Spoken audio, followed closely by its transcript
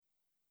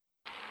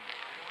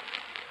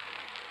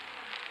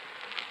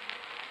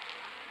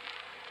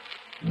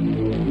على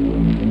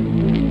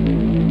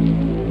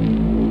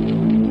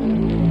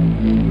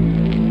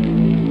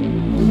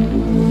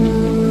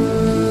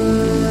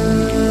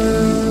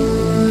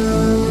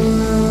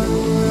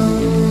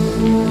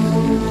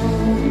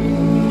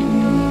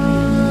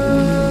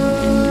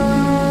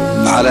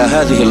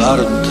هذه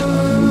الأرض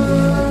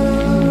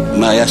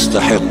ما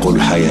يستحق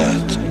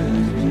الحياة،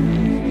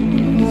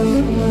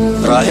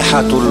 رائحة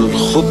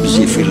الخبز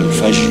في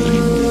الفجر،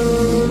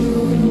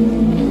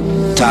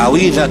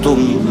 تعويذة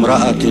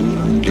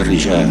امرأة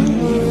للرجال،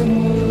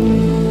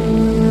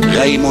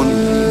 غيم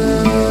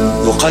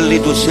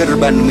يقلد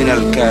سربا من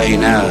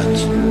الكائنات،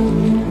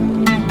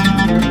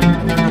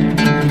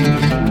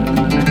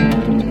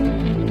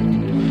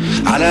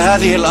 على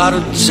هذه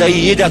الأرض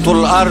سيدة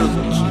الأرض،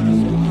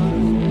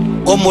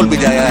 أم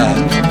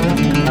البدايات،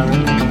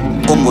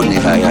 أم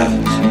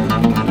النهايات.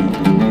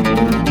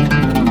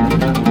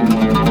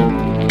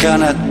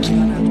 كانت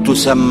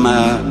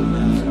تسمى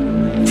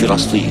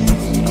فلسطين،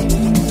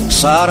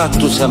 صارت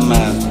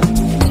تسمى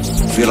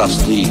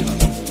فلسطين،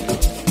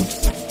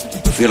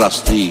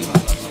 فلسطين،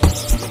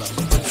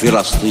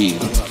 فلسطين،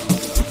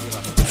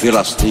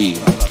 فلسطين،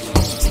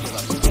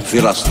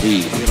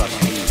 فلسطين،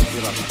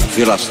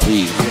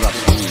 فلسطين.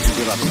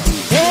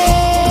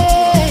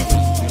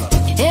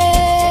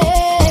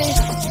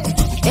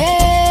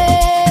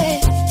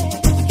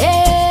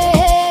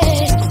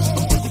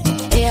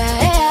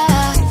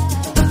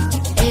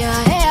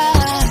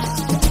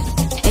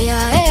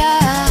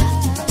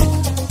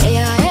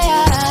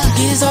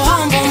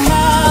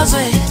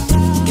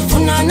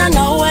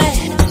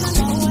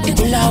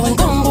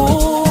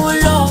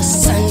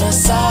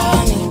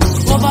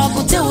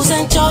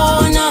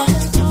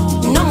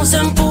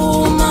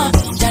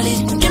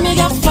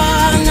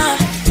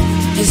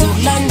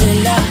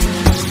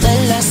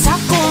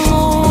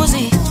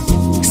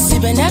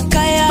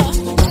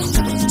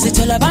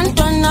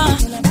 Labantwana,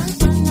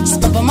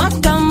 Spapa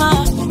Makama,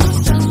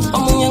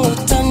 Omunyan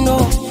Utano,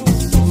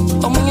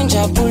 Omunyan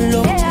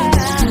Jabulo,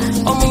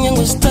 Omunyan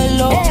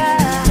Gustelo,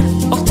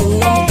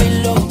 Octunum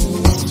Bello.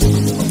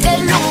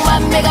 Teluma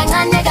mega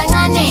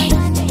ngane,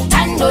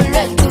 Tando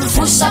Letul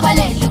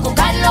Fusabale,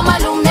 Kukalo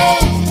Malume,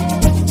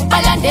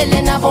 Palandele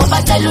na bomba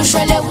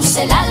telushwele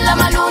uselala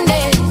malunde.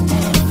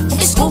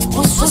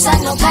 Iskupus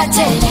Fusano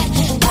Katele,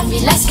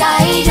 Pamila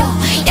Skairo,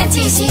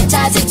 Yetisi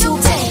Tazi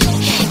Tutele.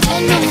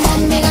 Teluma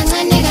mega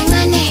ngane,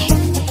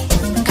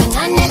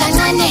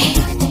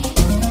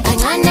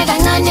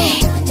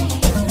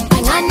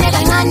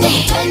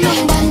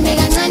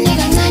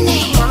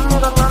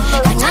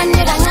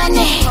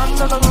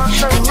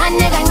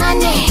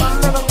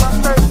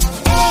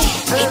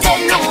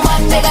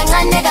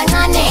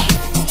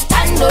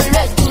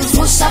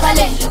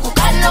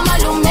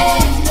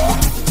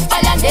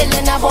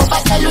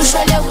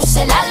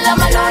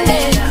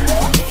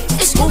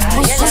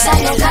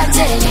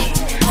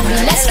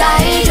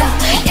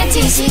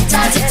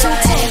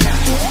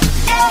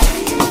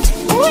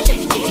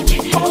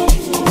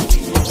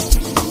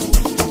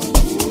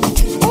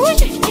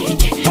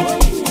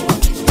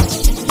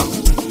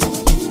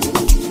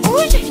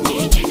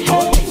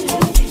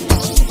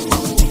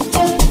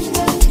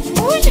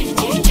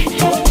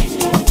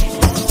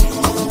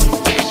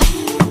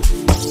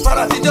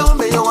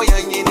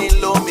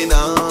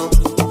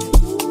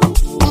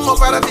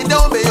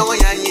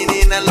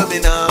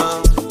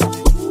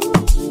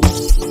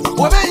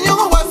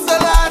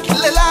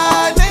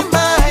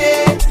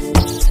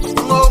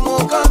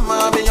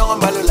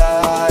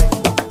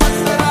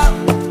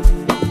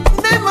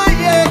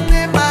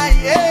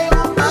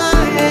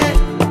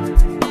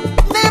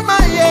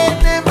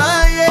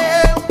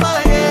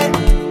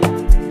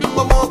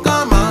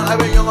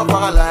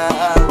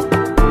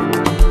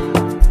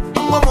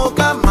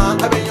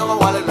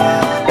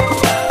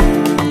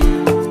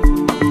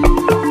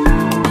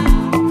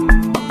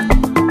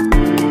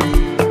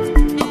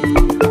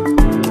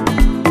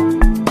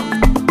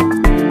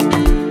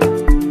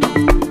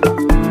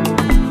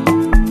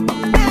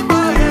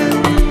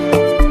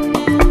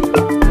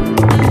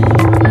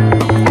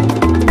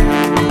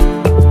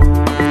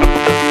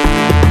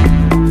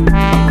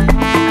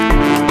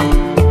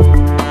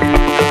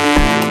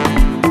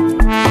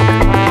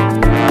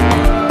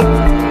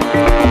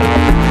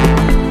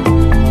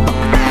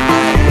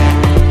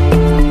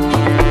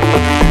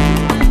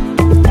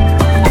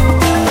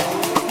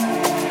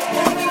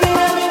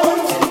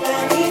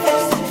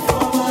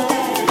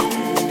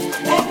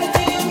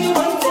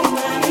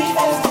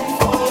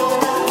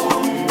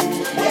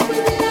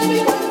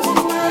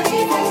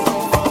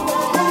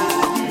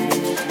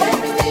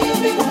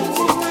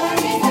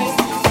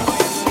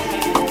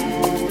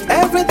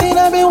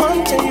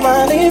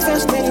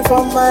 manifesting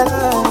for my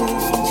life.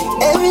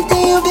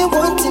 Everything you've been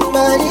wanting,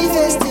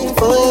 manifesting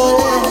for your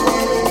life.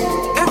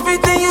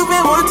 Everything you've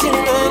been wanting,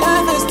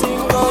 manifesting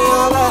for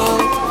your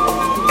life.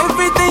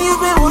 Everything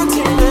you've been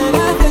wanting,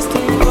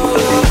 manifesting for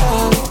your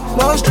life.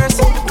 No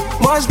stressing,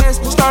 more stress,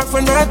 start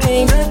from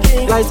nothing.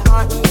 Lights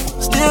hot,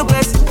 still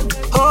blessed.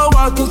 Whole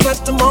walk is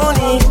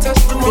testimony.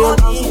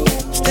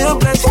 Still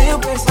blessed,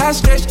 I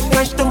stretch,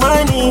 touch the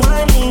money.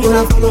 When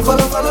I follow.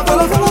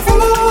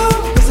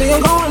 They say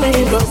you're going and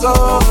you don't go.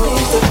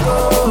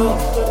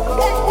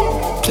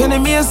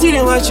 Planting me a seed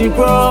and watch it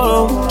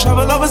grow.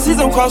 Travel overseas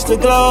and cross the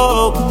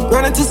globe.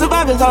 Running to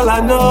survive is all I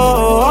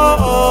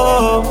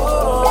know.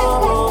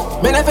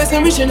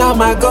 Manifesting, reaching out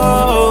my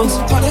goals.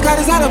 All the God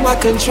is out of my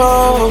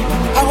control.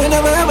 I will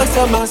never ever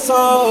sell my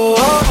soul.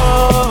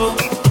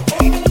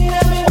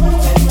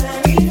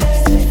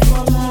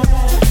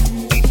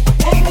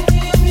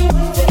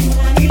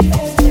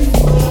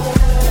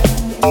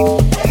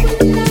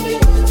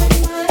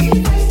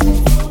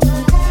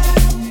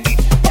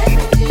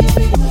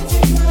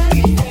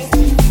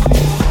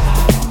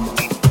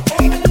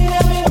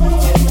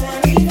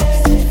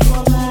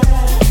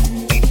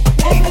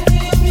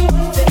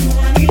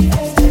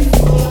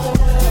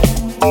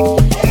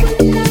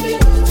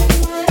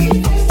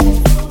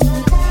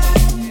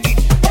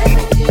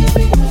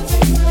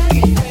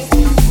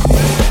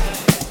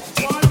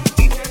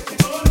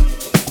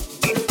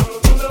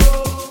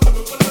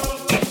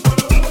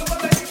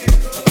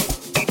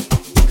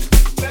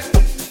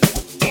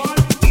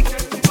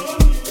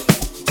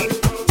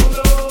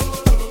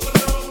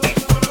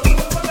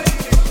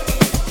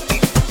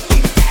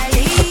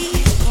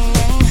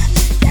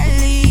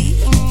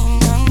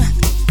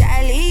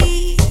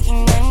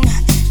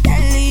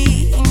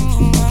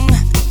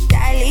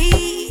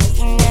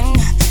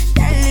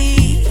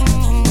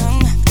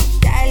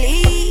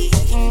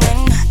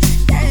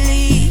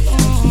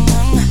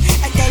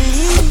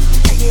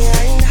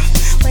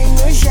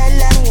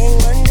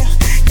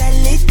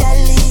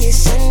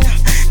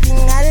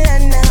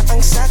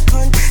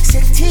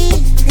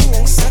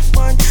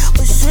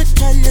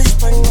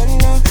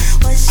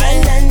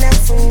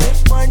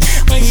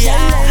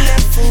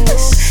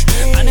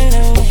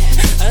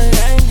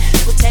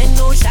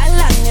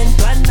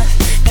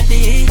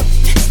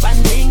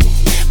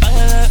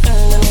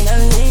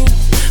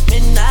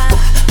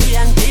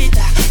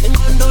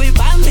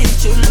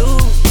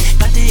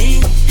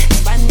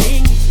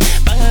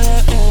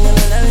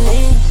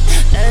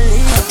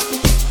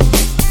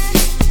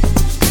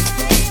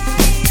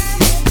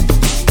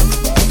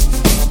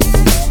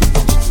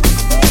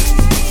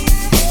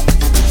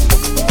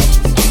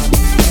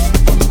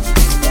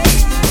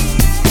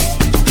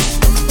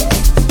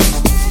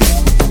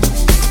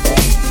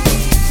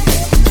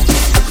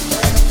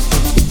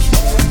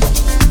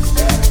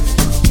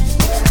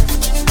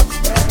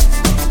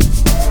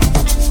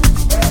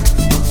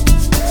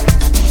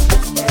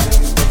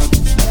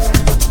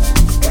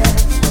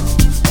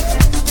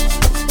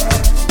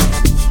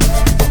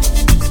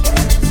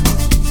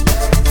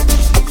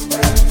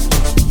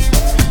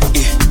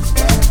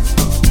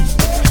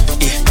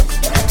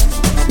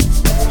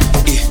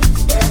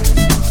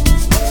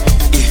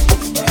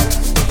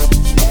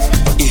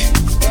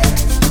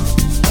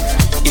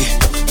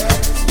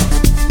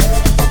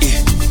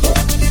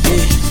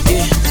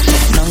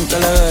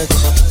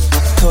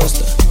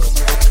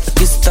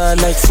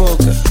 like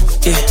Fokker,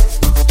 yeah.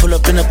 Pull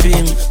up in a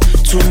beam,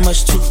 too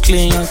much, too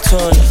clean, young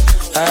taller.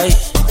 Aye,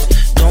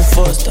 don't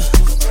foster,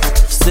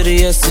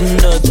 serious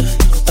and other.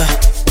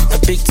 A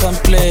big time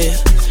player,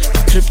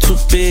 trip too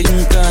big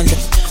and ganja.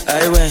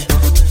 I went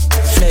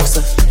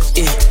flexer,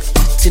 yeah.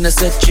 Tina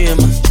said gym,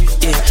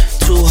 yeah.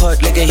 Too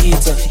hot like a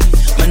heater.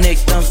 My neck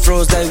done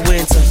froze like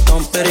winter.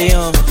 Don't bet it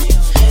on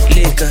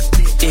liquor,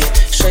 yeah.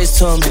 Shades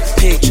told me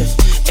picture.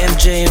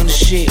 MJ on the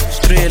shit,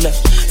 thriller.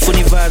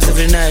 Funny vibes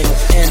every night.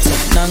 Enter,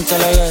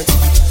 non-calagat,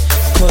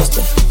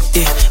 Costa,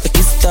 yeah. I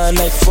get star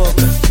like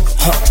Fokker,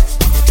 huh.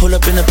 Pull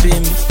up in a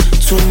beam,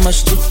 too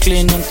much, too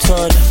clean, I'm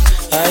taller.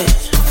 Aye,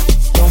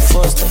 don't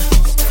foster,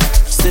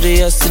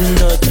 serious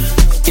and other,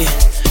 yeah.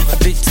 A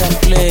big time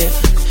player,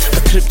 a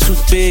crib too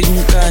big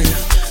and ganja.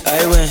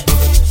 I went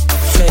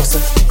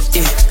flexer,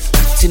 yeah.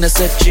 Tina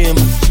said gym,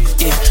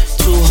 yeah.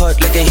 Too hot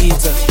like a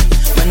heater.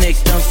 My neck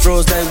done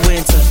froze like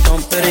winter.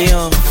 Don't bet it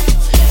on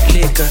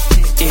liquor,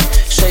 yeah.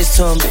 Shades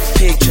told me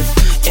picture.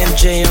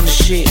 MJ on the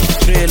shit,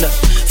 thriller.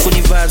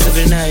 Funny vibes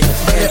every night.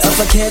 I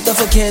forget.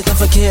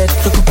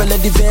 Recupera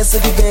diverse.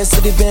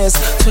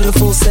 Twenty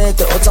full set,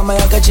 the otama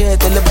yaka jet.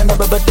 Elevena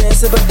baba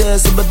dance.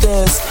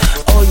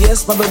 Oh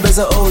yes, my baby's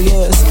a oh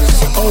yes.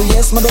 Oh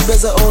yes, my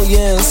baby's a oh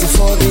yes.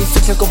 Before they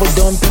fix like over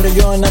done,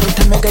 period. I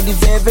don't make a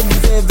dive.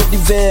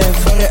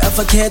 I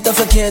forget.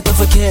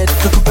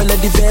 Recupera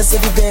diverse.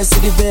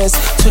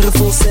 Twenty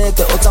full set,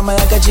 the otama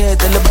yaka jet.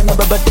 Elevena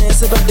baba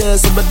dance.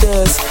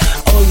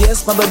 Oh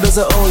yes, my baby's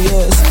a oh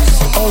yes.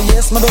 Oh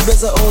yes, my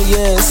baby's a oh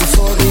yes.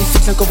 Before they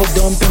fix like over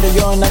done, period.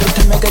 I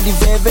don't make a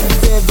dive.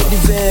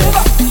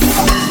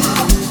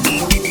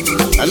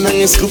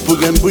 Anangesikupu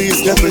ganbuyi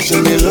skapesha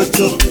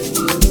ngeloto.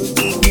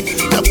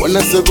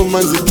 Napona sebo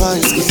manzi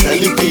pais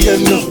kusali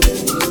piano.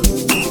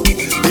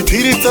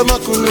 Dipirita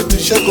makune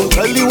tushako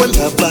kali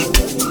wandaba.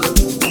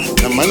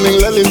 Namane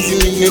ngilale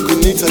mzini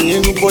ngekunita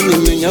ngenu boni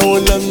menyawo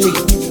lami.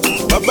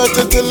 Baba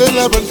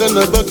tetelela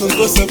bantana bako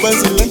nkosa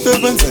bazi lente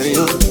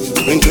banzayo.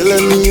 Wengela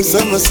ninyi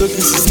sama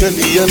soki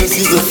siskali yana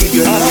sizo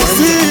figa na wani.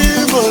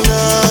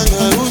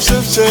 Asibolanga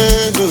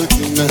ushefshego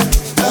tina.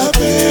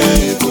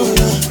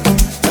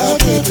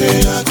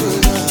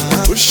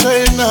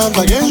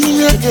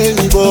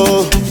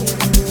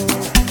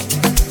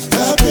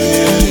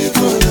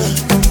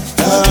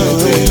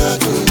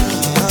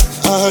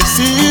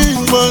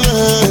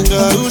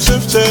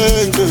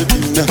 Ushevchenko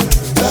tina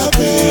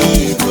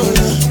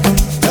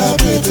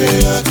Tapepe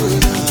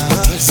akuna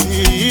Si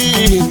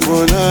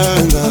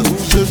monanga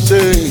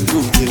Ushevchenko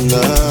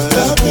tina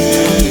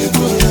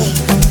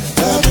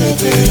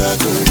Tapepe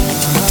akuna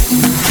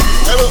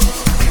Hello,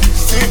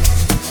 si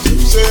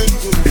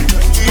Ushevchenko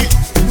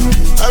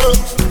Hello,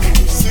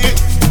 si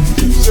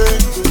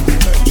Ushevchenko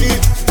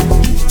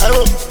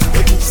Hello,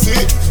 si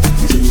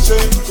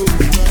Ushevchenko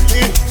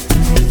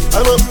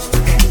Hello,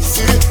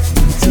 si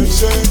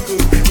Ushevchenko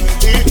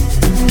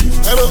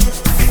Hello,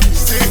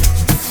 si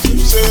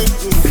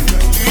Ushevchenko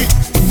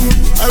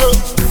Hello,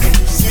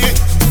 si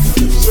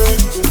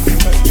Ushevchenko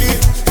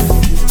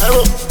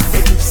Hello,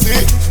 si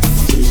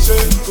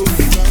Ushevchenko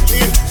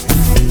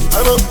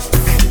Hello,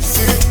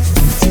 si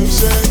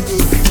Ushevchenko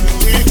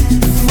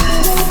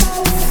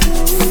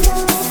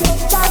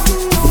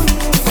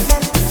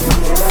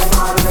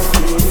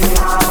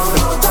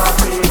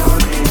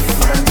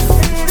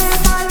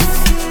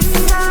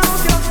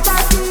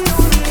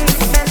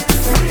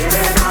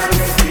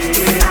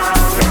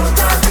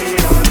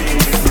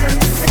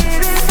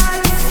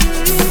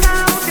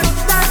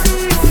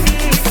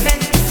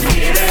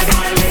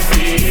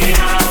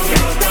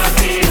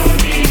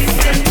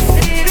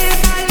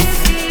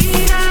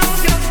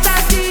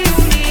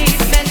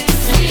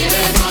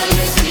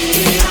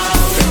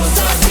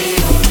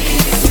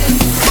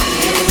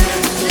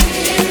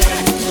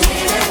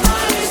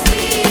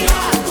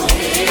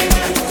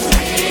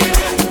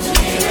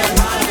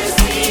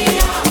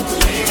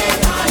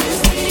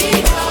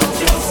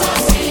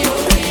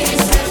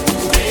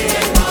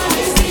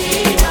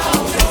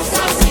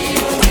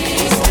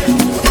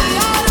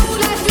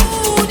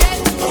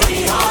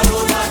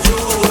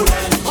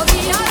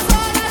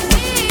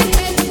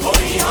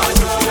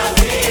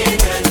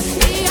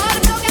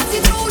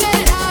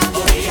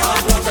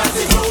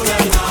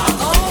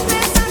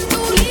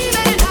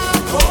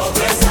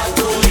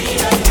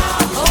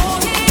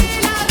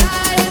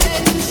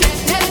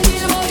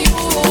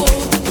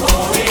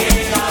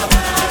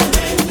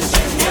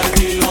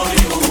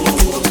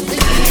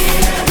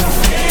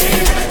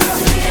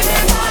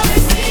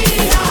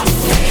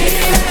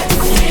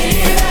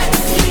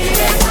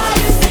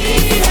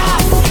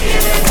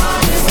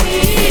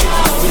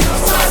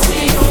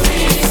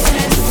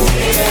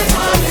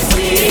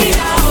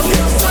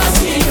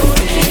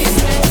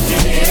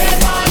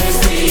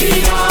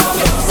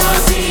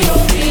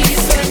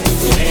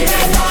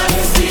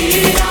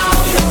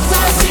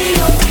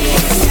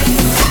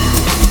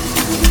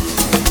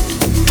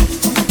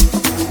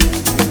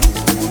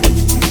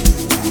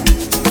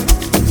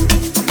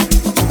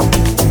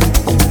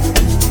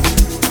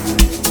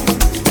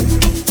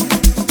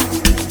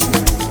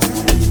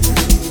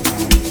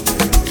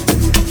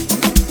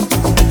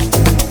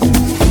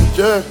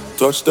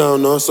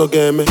Touchdown, also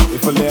get me.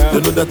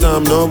 They know that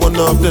I'm not one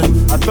of them.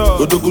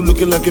 Godogu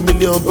looking like $1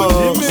 million.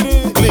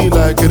 Clean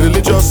like a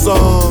religious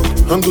song.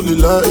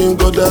 Alhamdulillah, in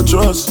God I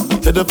trust.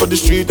 Headed for the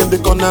street and they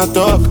corner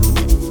talk.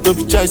 No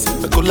be choice,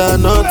 I could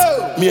line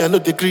up. Me, I know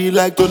the creed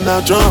like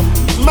Donald Trump.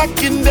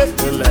 Makinde,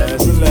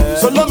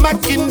 solo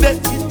Makinde.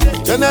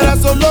 General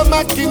solo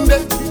Makinde.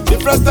 The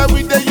first time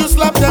we they you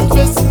slap them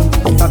face.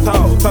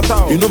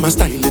 You know my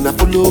style and I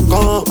follow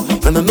calm.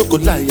 And I no go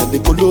lie, I they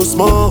follow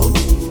small.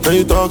 And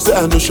you talk, say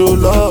I no show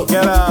love.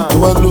 Get out.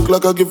 Do I look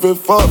like I give a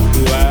fuck?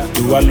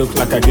 Do I look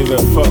like I give a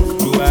fuck?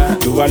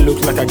 Do I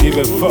look like I give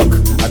a fuck?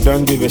 I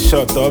don't give a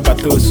shot or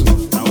batosu.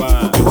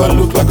 Do I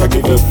look like I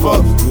give a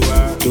fuck?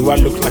 Do I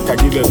look like I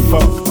give a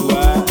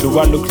fuck? Do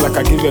I look like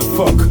I give a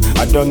fuck?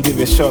 I don't give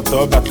a shot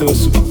or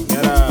batosu.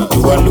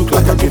 Do I look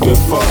like I give a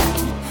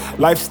fuck?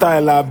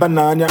 Lifestyle a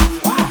banana.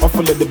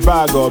 Offer the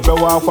bag or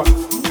bewakwa.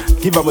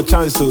 Give up a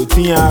chance to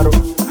Tiaro.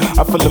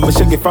 I feel like my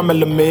shaggy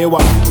family mewa.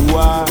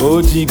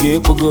 OG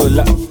get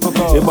Pugola.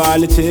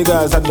 Ibali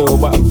Chigas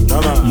Adoba.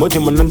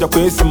 Mojimananda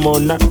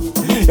Quesimona.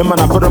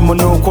 Emana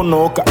Paramono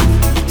Konoka.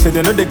 Say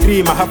they know the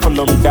cream I have for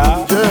long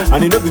da.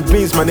 And you know the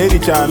beans my lady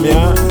charm,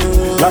 yeah.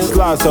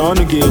 Last I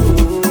wanna give.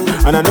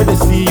 And I know they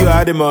see you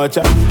at the march.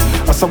 I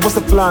said, what's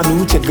the plan?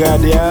 Who's your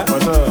god, yeah?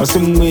 I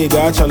some way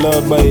got your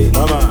love, boy.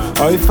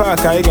 Or if I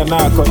can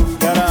knock on.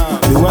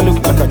 Do I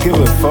look like I give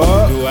a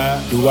fuck?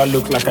 Do I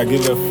look like I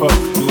give a fuck?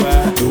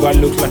 Do I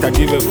look like I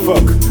give a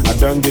fuck? I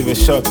don't give a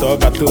shot or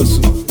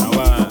batosu.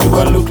 Do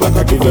I look like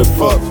I give a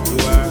fuck?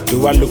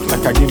 Do I look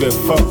like I give a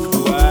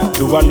fuck?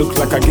 Do I look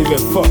like I give a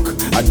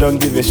fuck? I don't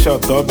give a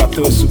shot or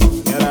batosu.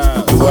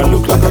 Do I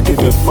look like I give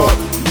a fuck?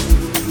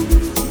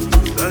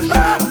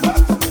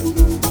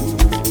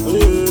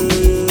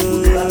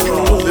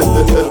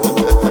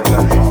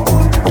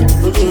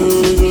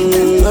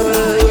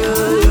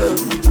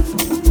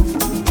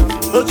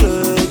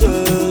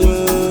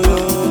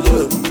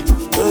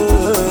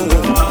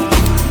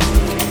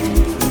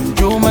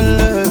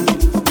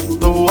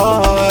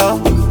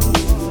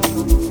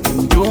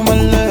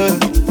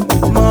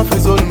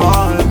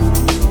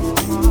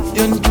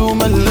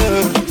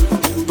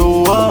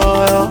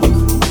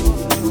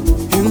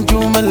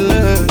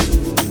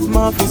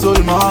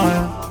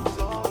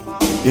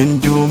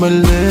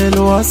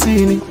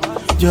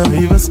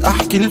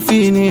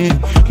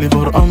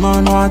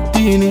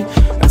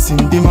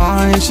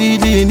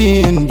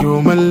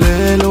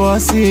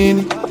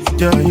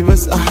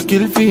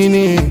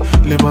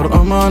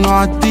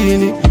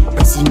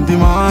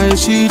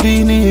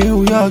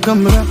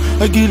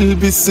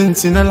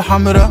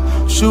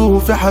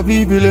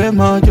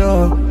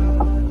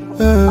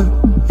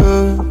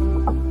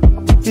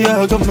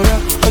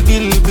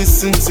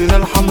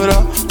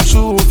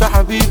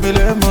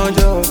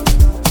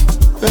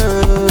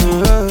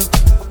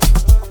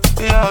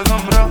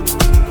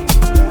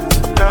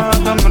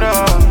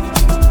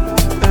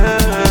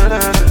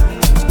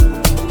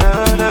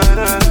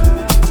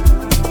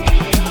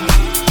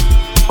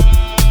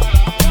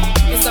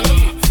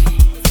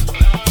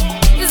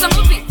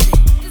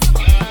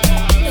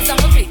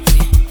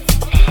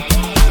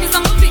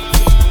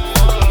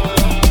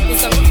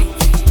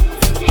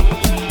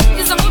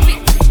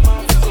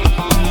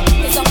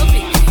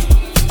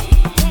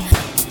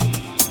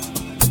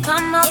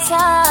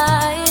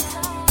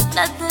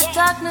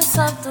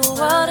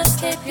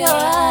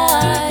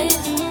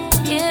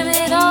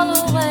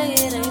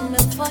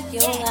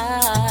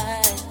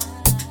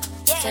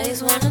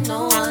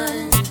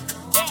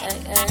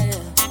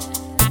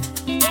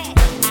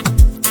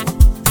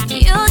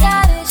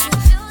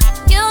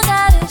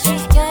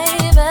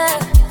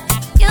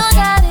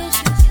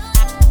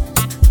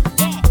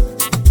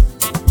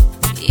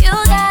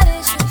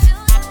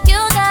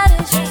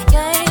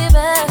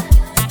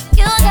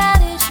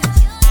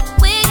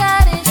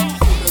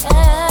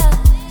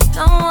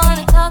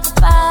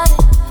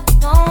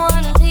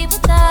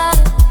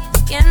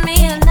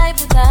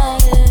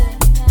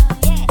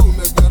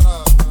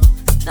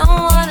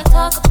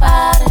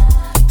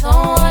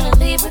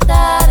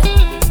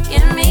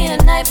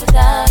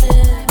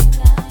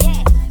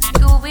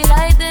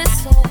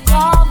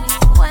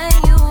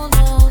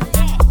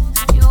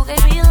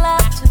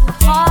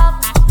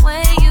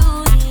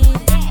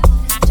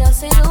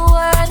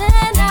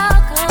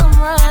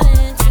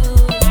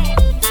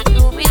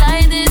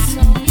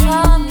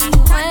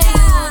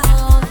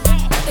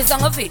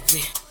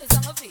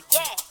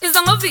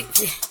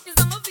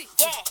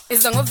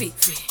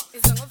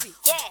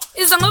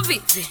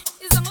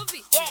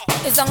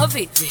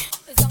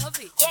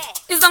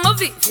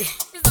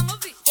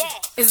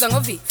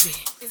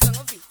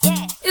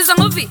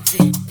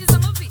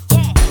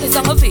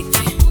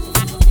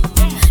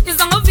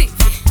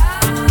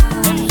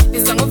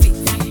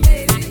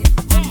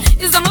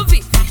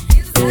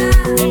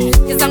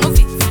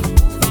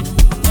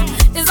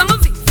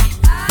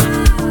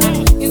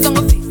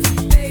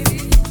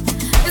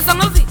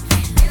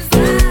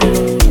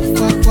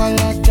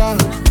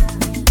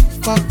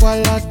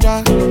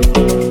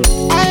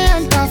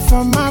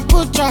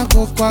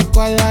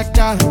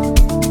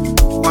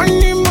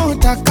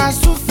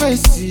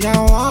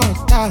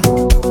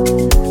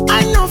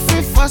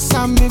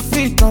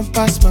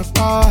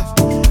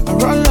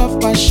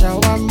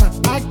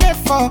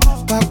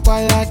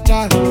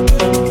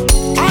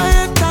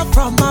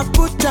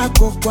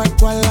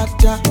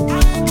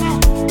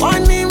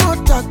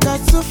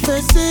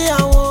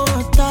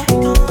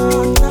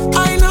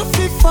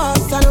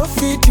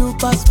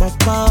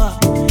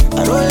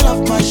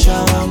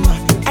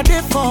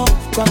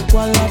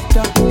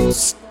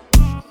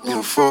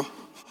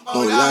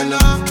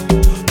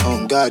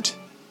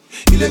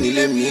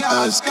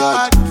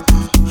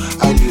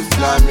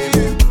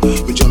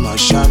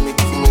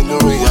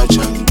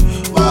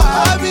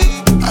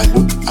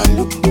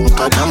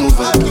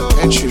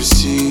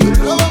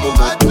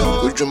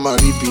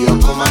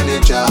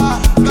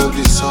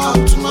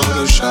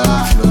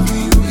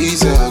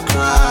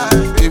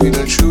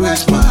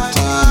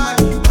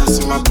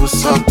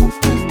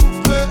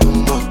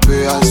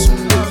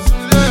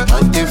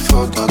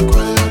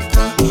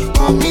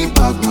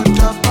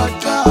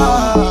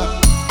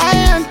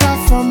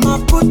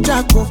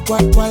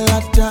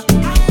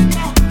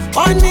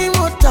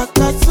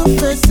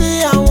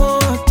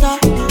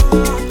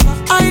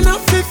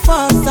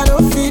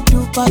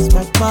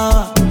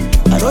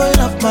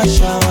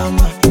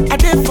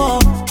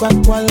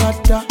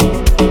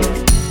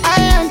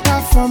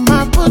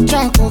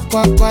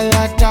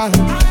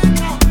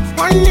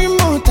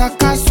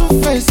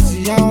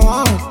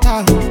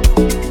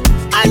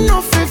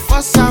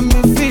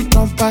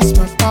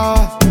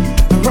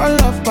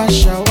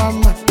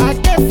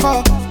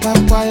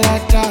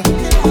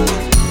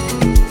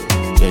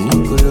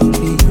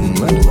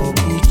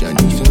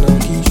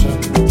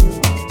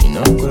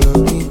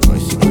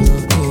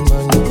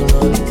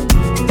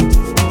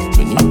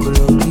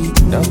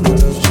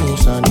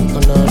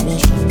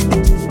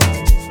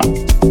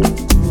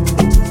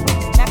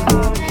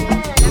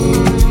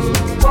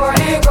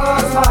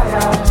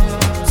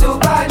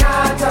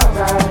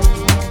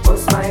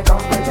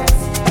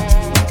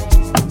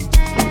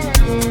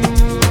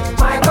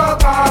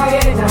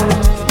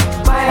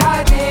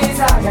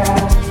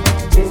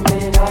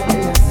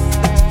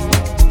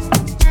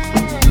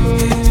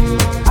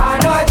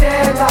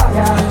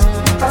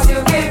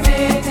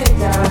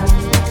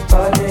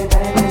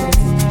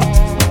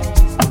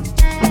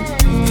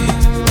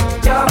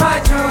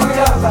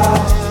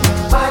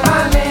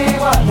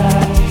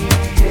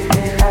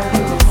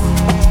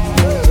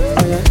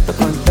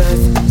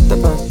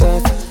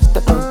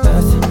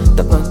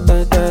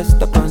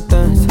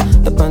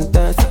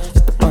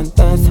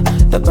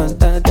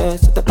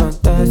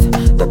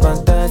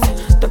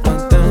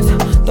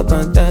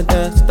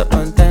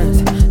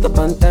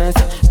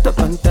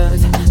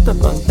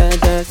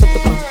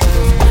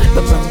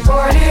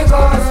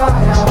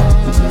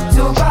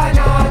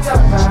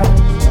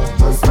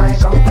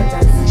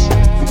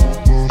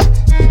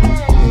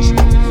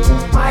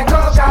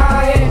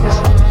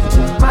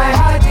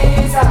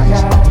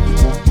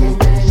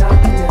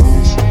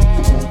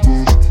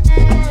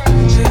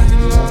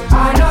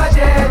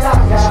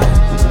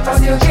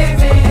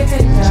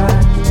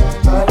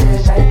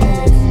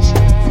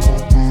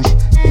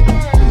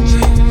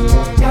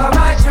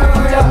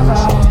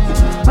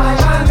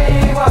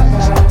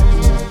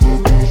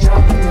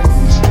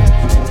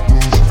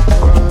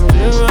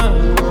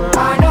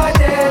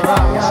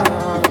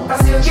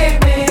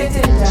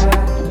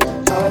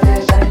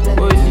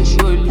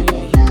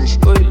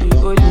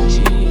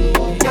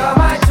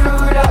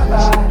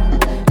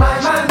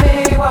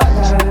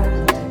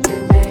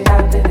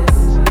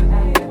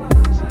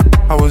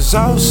 was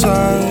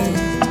outside,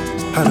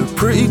 had a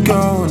pretty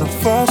girl in a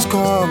fast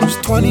car, I was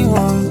 21.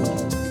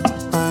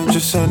 I ain't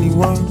just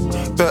anyone,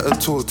 better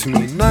talk to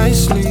me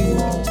nicely.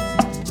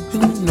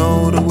 And you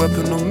know the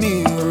weapon on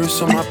me, or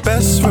it's on my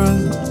best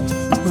friend.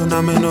 When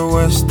I'm in the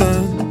West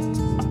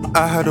End,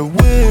 I had a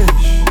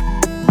wish.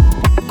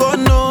 God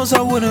knows I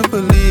wouldn't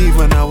believe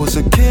when I was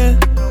a kid.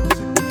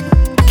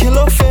 Kill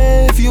or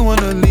fair if you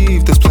wanna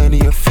leave, there's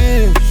plenty of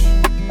fish.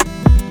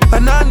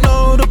 And I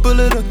know the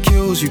bullet that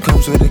kills you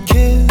comes with a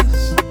kiss.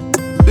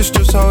 It's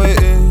just how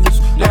it is.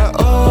 Like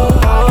oh,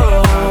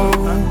 oh, oh,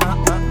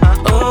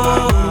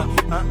 oh,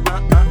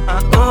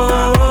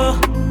 oh,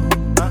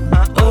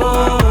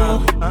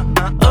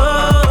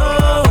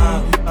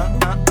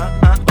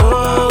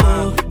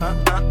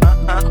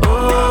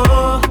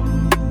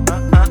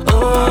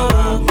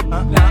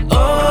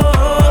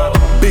 oh.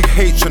 Big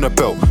H on a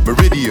belt,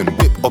 Meridian,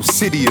 whip,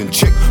 obsidian,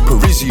 chick,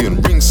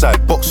 Parisian,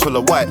 ringside, box full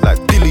of white like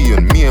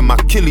Dillian. Me and my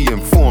Killian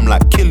form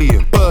like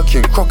Killian.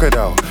 Birkin,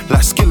 crocodile,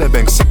 like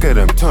Skillebank, sick of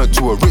them. Turn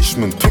to a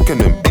Richmond, picking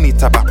them. Any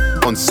type of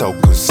on sale,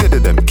 consider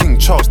them. King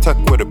Charles, tuck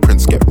with the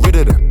prince, get rid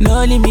of them.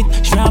 No limite,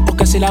 je viens pour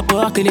casser la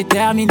porte, elle est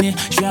terminée.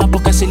 Je viens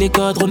pour casser les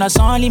codes, on a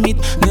sans limite.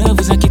 Ne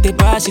vous inquiétez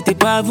pas, c'était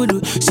pas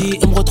voulu. Si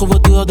on me retrouve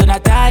autour de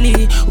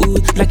Nathalie ou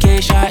de la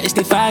Keisha et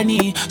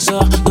Stéphanie,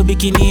 sors au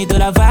bikini de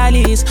la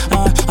valise,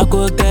 un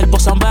cocktail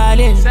pour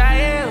s'emballer.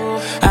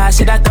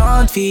 Assez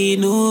d'attente, fille,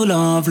 nous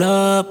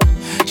l'enveloppe.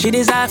 J'ai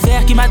des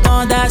affaires qui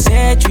m'attendent à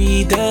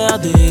 7-8 heures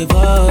de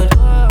vol.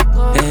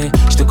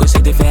 Je te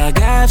conseille de faire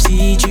gaffe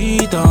si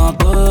tu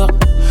t'emportes.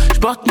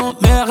 J'porte mon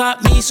meilleur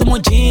ami sur mon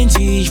jean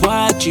si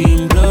j'vois que tu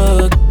me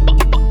bloques.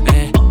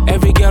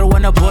 Every girl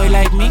want a boy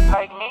like me.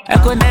 Elles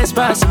connaissent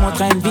pas, c'est mon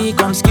train de vie.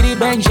 Comme Skilly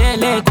Bang, j'ai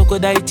les cocos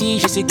d'Haïti.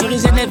 J'ai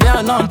sécurisé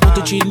Neverland pour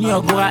toute une nuit.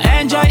 On pourra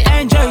enjoy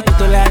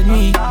toute la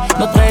nuit.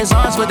 Notre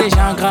présence vaut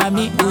déjà un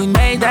Grammy ou une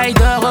médaille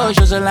d'or aux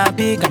Jeux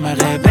Olympiques. À me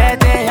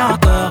répéter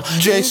encore.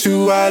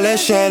 Jésus à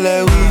l'échelle,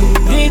 oui.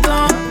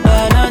 Vuitton,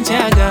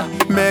 Balenciaga.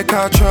 Make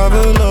our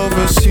travel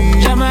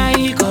overseas.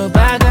 Jamaïque,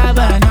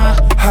 Copacabana.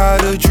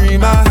 Had a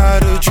dream, I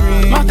had a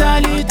dream.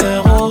 Martin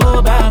Luther,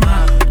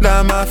 Obama.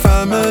 That my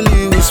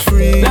family was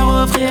free.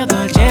 Leur offrir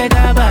Dolce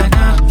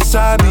Gabbana.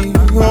 Sabi,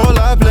 on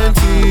l'a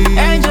plenty.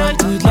 Enjoy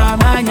toute la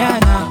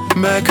mañana.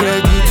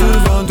 Mercredi tout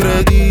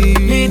vendredi.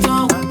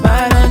 Vuitton,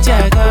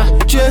 Balenciaga.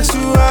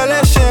 Jésus à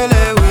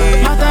l'échelle,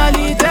 oui. Martin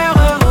Luther,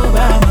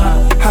 Obama.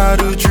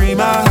 Had a dream,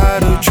 I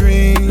had a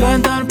dream.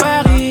 London,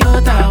 Paris,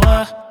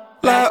 Ottawa.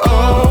 Like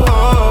oh,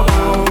 oh,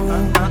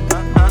 oh.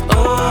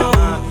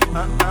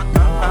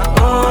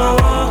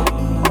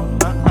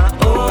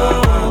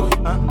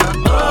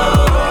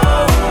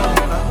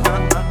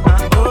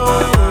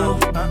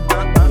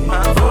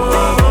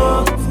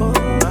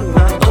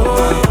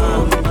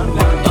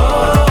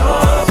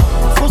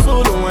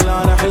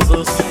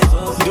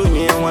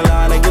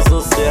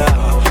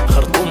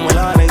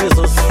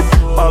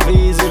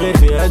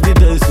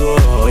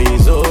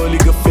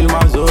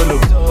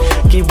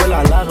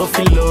 في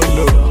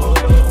اللولو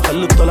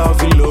خلي الطلع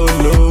في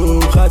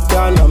اللولو خدت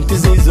علامتي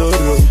زي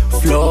زورو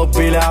فلوب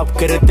بيلعب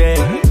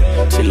كاراتيه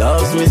شيل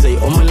عظمي زي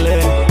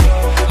اومليه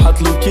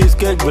حطلو كيس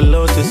كيك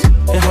باللوتس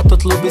هي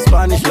حطتلو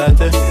باسبانيش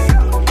لاتيه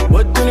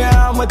والدنيا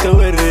عم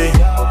توري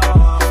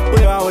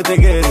ويا عم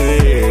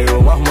تجري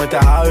ومهما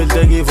تحاول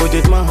تجيف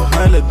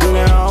وتتمهل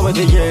الدنيا عم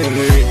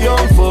تجري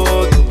يوم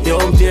فوق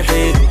يوم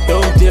تحيد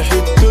يوم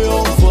تحيد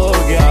ويوم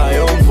فوق يا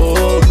يوم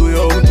فوق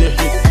ويوم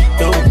تحيد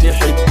يوم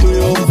تحيد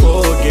ويوم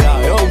فوق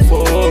يا يوم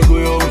فوق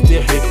ويوم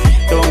تحيد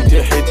يوم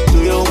تحيد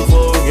ويوم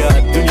فوق يا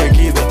الدنيا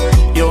كده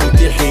يوم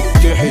تحيد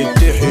تحيد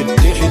تحيد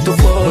تحيد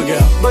وفوق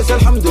يا بس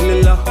الحمد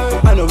لله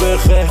انا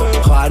بخير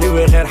خاري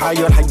بخير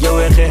حي والحاجة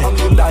بخير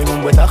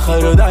دايما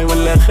بتأخر ودايما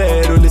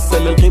لخير ولسه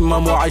للقمة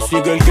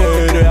معشق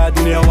الخير يا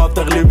دنيا ما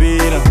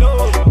بتغلبينا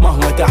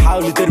مهما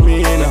تحاول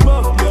ترمينا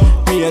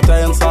 100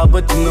 عين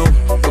صابتنا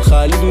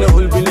وخالقنا هو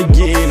اللي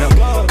بيلقينا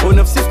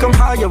ونفسي في كم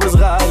حاجة بس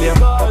غالية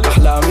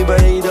أحلامي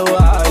بعيدة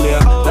وعالية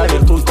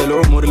داير طولة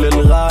العمر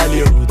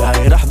للغالية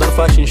وداير أحضر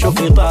فاشن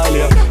شوف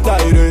إيطاليا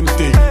داير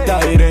انتي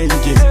داير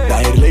انجز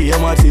داير ليا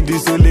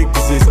مرسيدس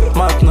ولكزس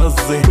ما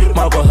تنظي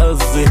ما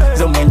بهزي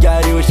زمن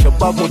جاري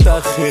والشباب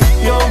متأخر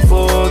يوم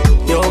فوق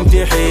يوم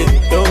تحيد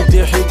يوم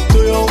تحيد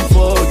ويوم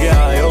فوق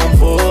يا يوم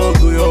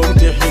فوق ويوم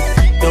تحيد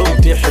يوم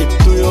تحيد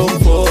ويوم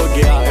فوق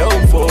يا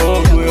يوم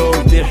فوق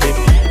ويوم تحيد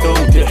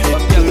يوم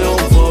تحيد ويوم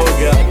فوق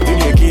يا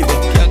الدنيا كده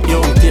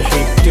يوم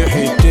تحيد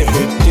تحيد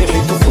تحيد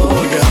تحيد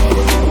وفوق يا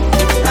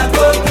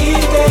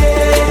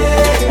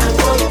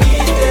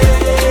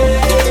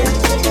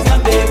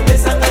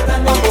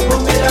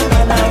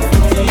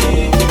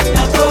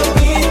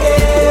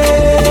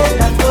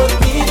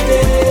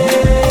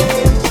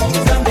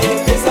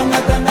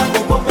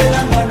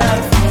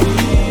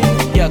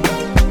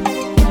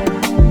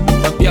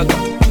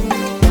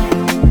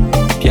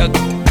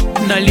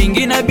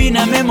nalingi na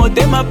bina me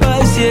motema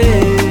pasie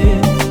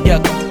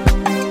piaka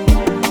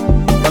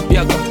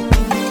piaka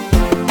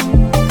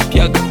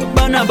piaka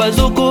bana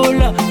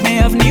bazokola me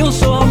avenir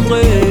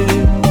sombre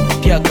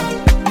piaka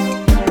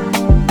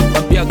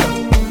piaka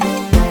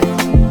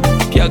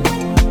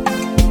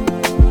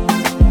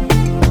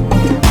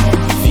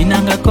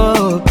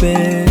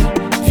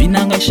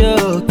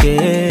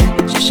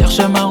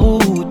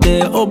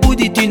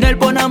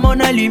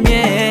na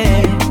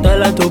lumière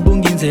tala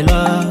tobungi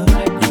nzela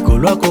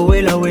likolo ako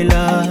wela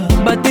wela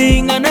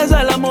batinga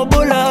nazala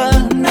mobola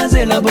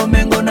nazela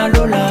bomengo na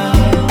lola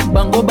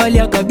bango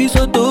baliaka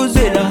biso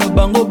tozela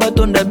bango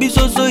batonda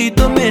biso so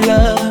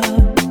itomela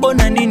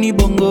pona nini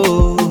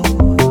bongo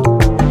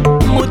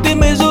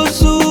motema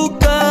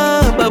ezosuka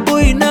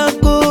baboyi na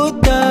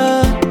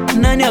kota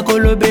nani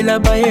akolobela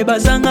baye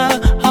bazanga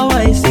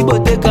awa esi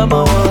boteka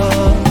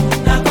mawa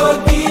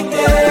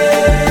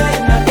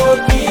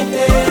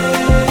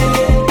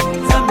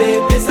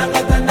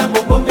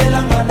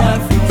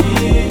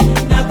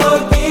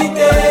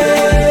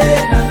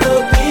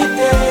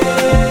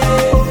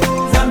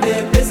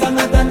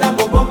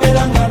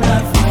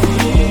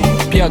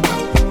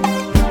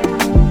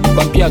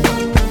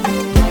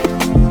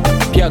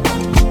Piaka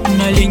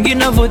nalingi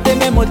na vote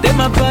me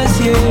motema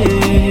pasie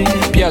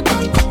piaka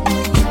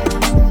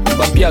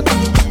bapiaka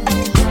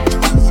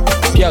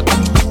piaka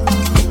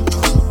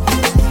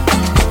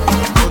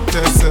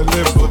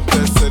Potesele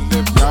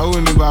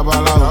yauni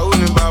babalawo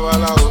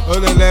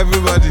olele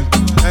everybody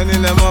ẹni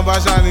lẹ́mọ́ bá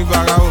ṣáni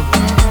gbàráwò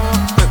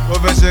ó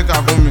fẹ́ ṣe kà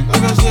fún mi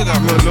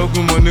mo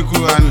lókun mo ní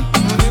kúránì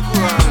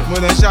mo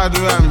lè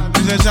ṣàdúrà mi bí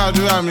ṣe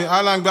ṣàdúrà mi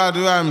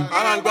aláǹgbàdúrà mi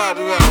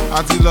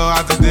àti lọ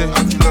àti dé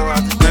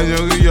ẹni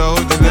orí yọ ó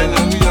dilé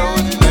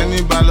ẹni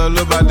bá lọ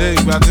ló bá dé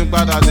ìgbà tí ń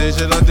padà dé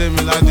ṣe lọ́dé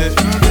mi ládé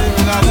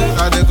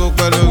kádé kó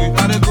pẹ́ lórí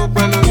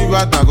ní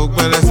bàtà kó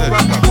pẹ́ lẹ́sẹ̀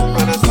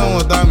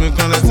sọ́wọ́n dá mi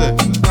kán lẹ́sẹ̀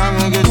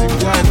káàmì gèjì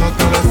kí àìsàn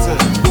kán lẹ́sẹ̀.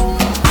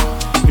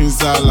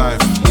 Inside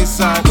life,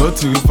 inside, no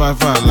to get five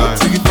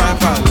life,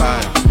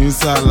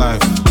 inside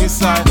life,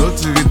 inside, no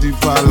to get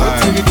deeper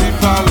life,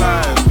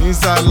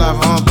 inside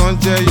life, on con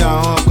jaya,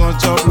 on con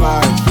chop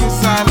life,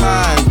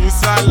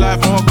 inside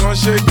life, on con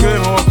shake,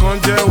 on con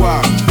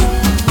jewa.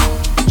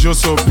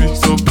 Josopi,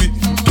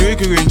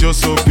 kiri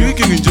Josopi,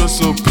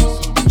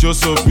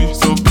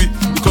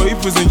 because he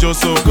was in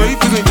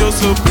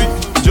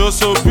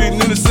Josopi,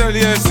 nínú sẹ́ẹ̀lì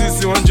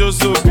FCC, one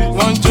Josopi,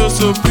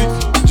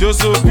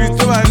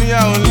 tó bá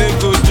níyàwó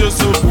lẹ́kọ̀ọ́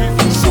Josopi,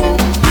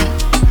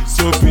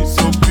 Sopi,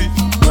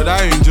 bọ̀dá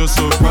yìí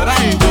Josopi,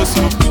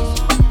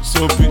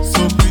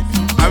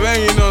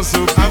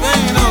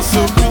 abẹ́yìn náà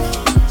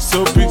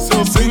Sopi,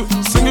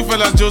 single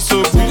fella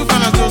Josopi,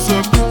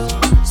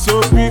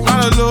 má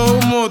lọ lo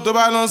homo tó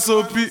bá lọ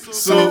Sopi,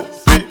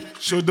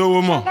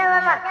 ṣòdowó mọ̀,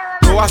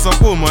 ó wá sọ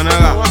pé ò mọ̀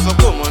náírà,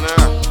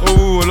 ó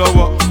wúwo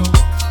lọ́wọ́.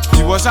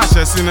 Ìwọ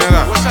ṣàṣẹ sí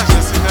náírà,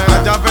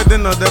 ajá fẹ́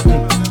dènà dẹkùn,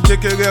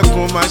 kékeré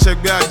ẹkùn máa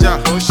ṣẹgbẹ́ ajá,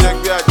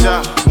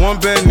 wọ́n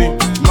bẹ́ẹ̀ ni,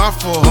 má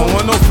fọ̀,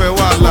 àwọn náà fẹ́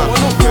wàhálà,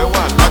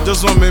 I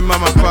just want make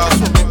mama proud,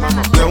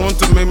 they want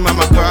to make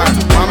mama proud,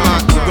 mama,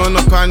 you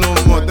gonna cry no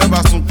more, tẹ́ bá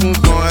sunkún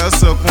kan,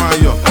 ẹsẹ̀ kún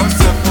ayọ̀,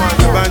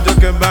 ìbánjọ́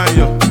kẹ́ bá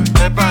yọ̀,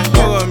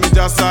 ọ̀rọ̀ mi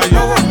já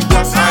sáyọ̀,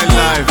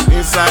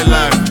 inside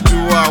life, do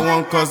what I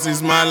want cause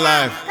it's my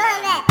life.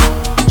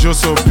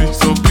 Josopi,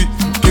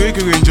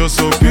 kiri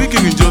Josopi,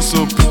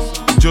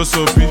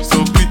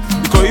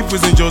 because he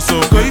was in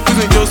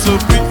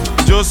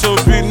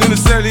Josopi, nínú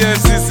sẹ́ẹ̀lì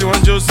FCC,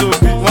 one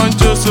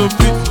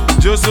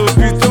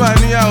Josopi, tó bá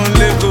níyàwó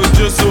lẹ́kọ̀ọ́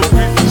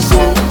Josopi,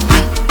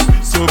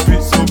 Sopi,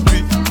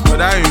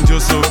 bọ̀dá yìí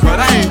Josopi,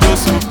 abẹ́yìn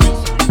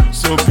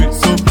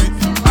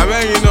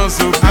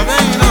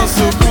náà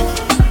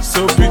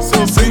Sopi,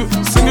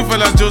 single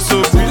fella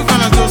Josopi,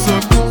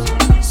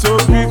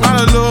 má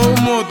lọ lo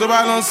homo tó bá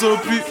lọ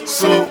Sopi,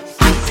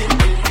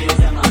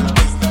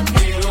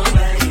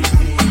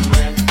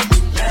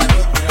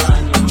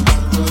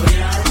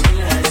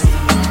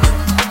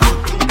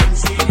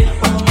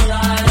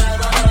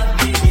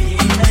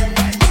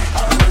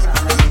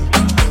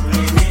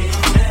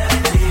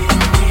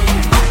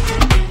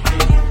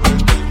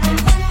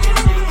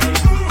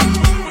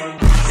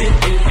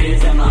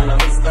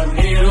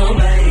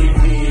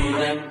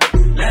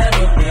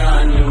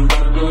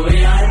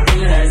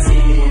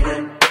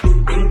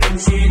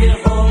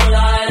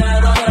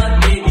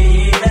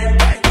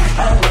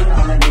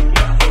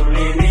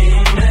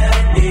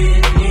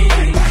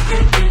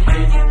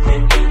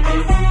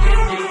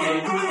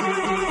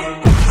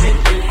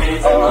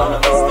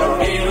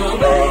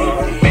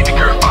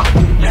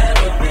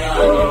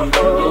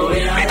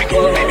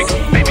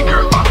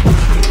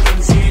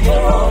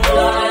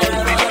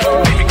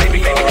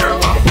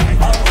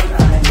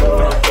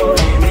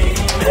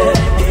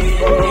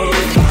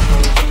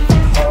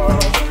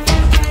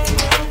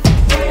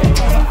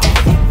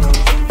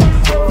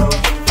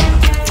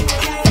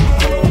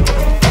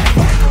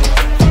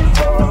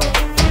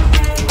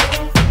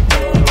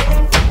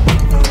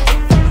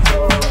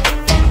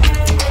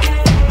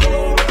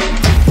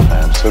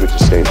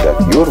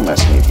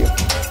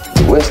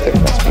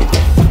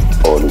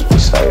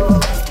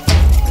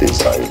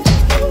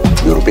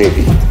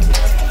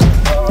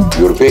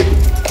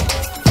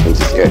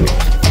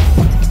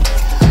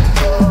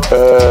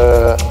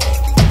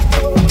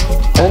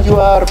 and you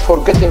are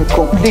forgetting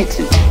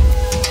completely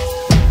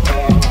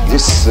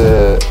this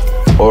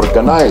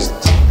organized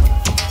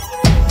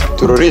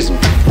terrorism,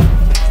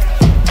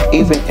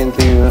 even in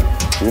the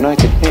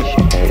United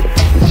Nations,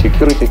 the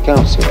Security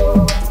Council.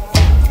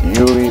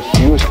 you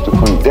refuse to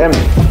condemn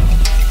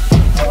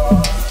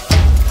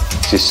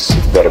this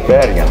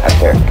barbarian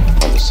attack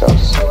on the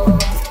South,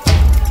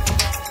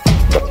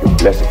 but you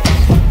bless it.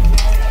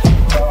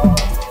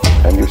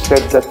 And you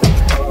said that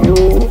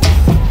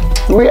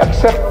we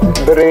accept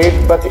the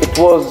raid, but it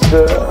was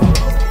a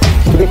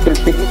little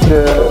bit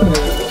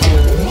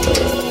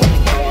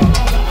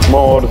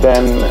more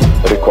than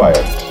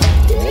required.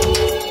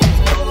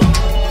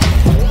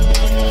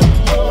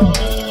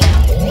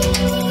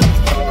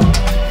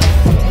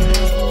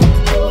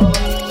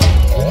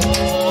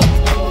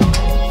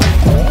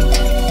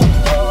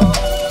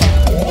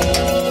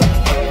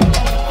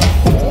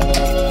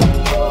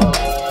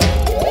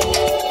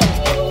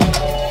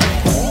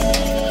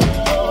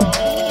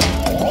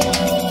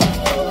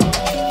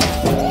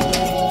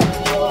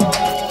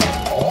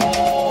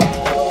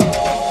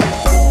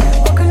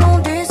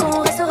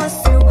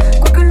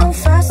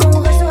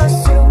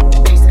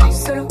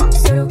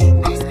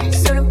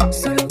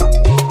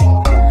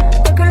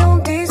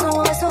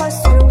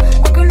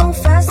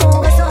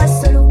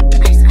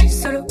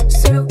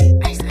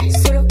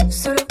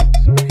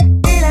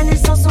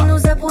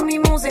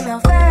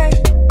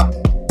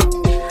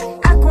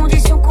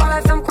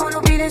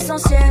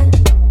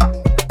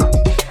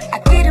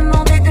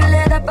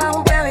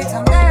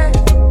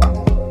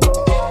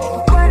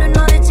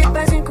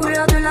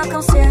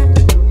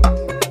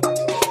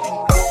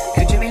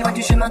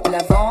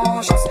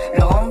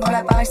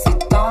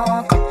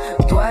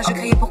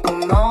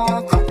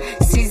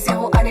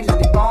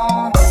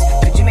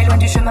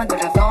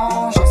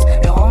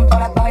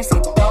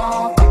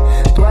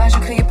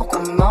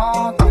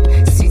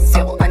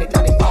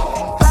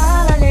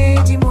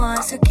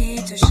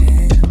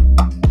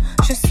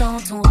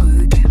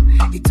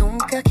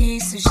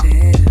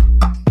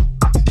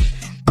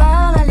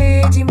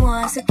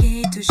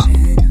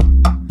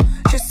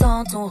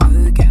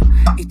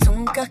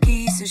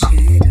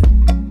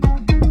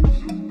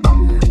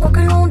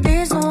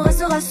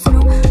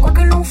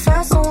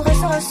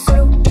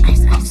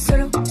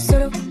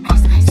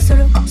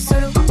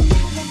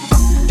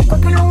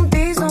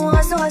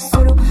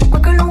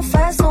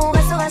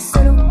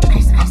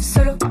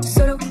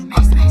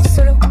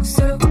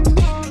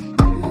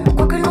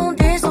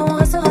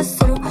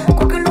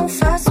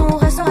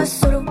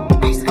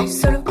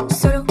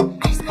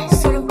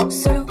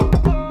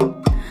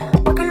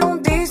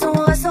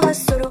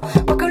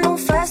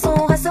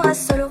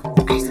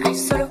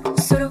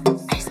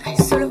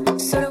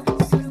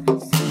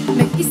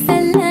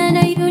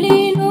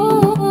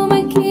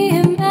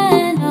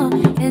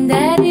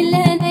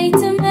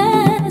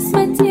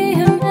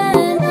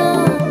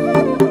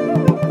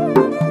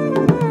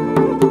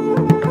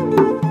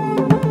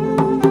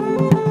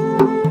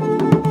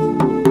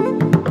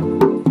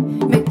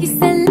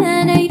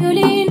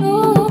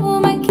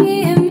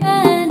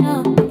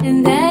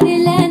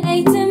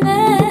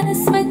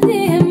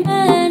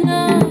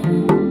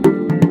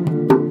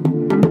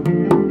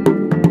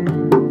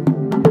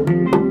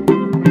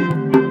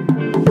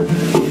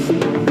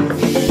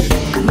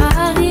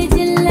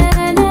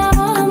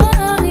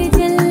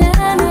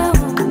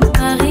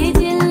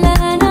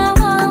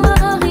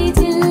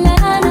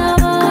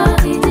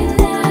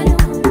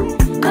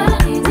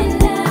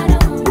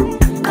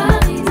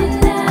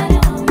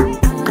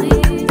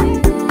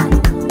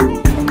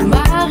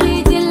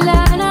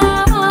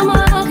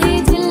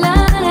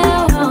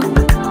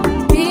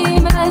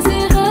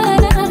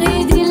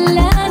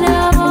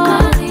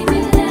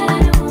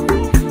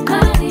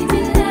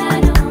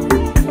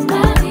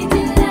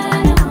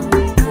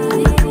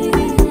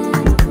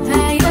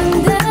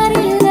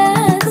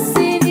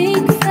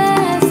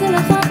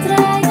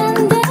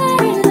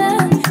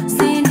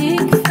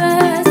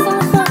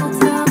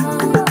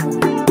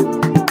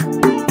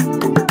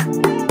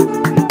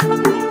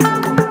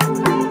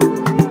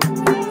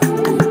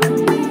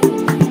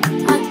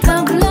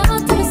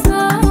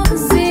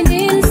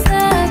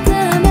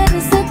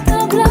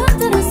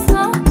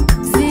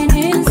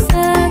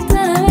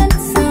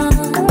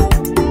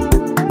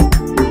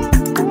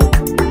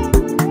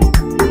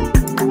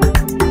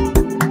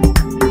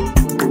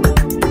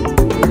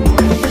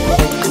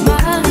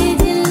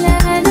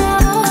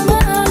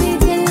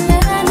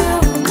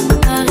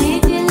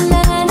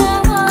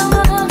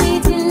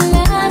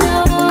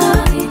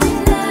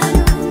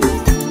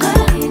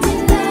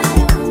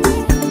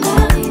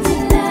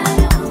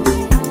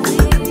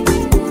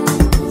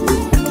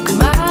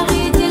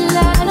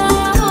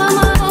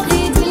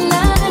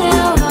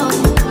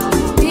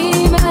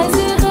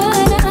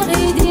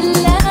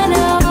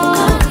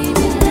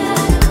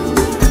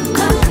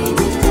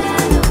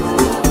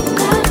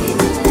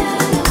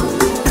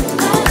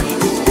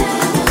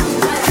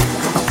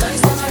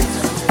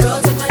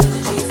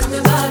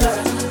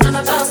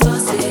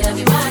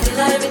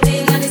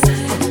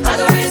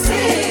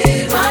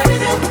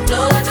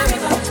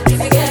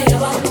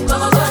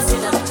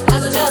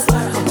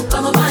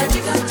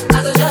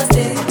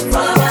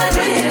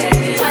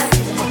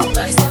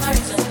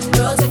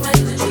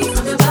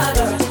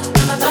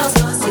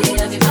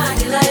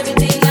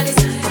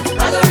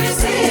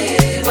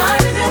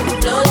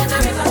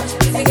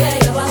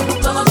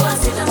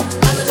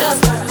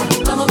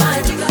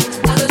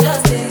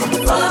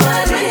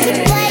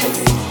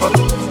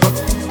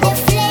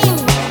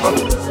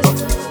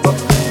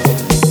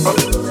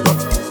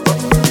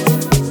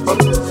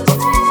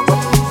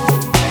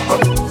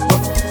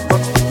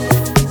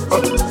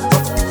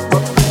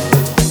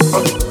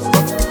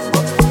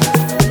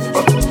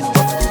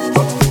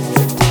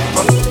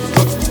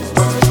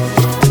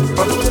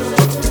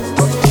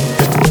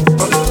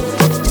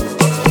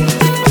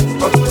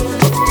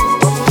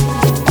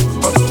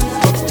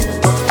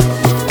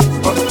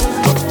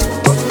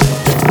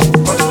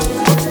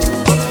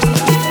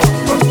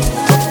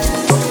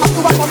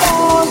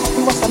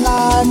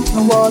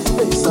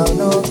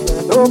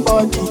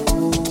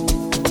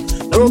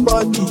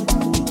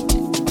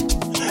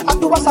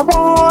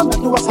 want, I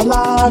do what I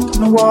like.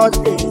 No what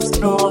is,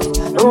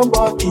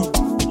 nobody.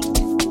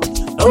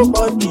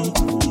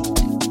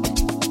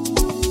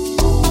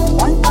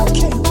 One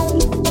okay.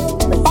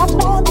 If I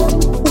want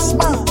this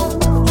man,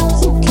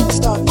 you can't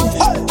stop me.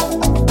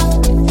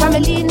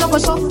 Family no go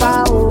so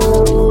far,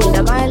 oh,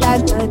 in my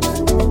life,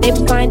 they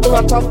be kind to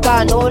a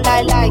proper, no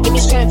lie, give me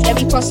strength, let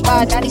me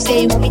prosper. Daddy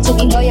say, want me to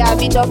be lawyer,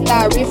 be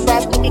doctor,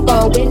 riff-raff, let me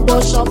go,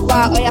 window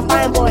shopper. Oh yeah,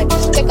 fine boy,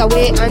 take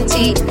away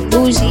auntie,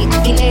 bougie,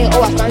 delay,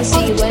 oh I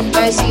fancy when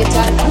I see a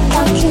time.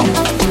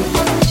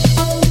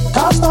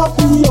 Can't stop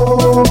me,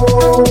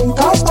 oh, you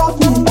can't stop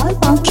me, one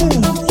pound kill.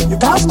 You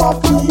can't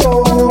stop me,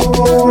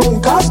 oh, you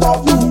can't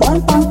stop me,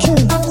 one pound kill.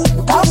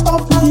 You can't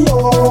stop me,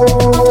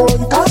 oh,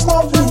 you can't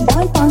stop me,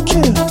 one pound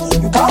kill.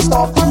 You can't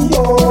stop me,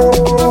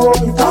 oh,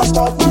 you can't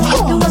stop me.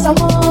 Do as I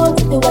want,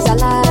 do as I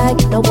like,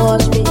 no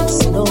watch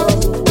face,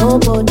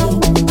 nobody.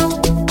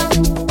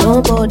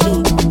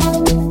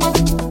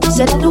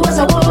 Said I do as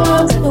I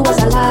want, do as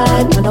I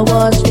like, no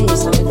watch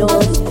face,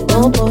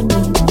 nobody.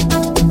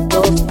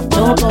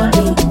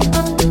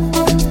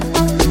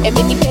 A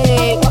mini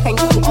pig, what can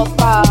you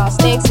offer?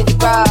 Snakes in the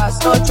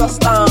grass, no trust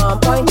them.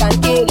 Point and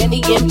kill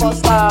any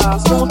imposter.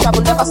 Smooth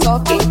travel, never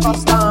stalking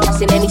custom. That's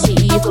in any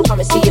city, you can come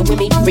and see it with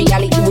me.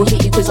 Reality will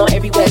hit you, cause not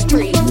everywhere's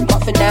free.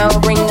 But for now,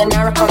 bring the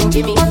narrow, come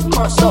give me.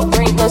 Can't stop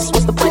greatness,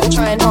 what's the point in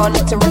trying hard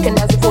not to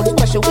recognize the full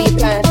pressure we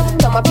plan?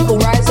 Tell my people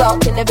rise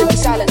up, can never be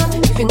silent.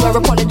 You think we're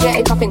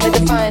apologetic, I think we're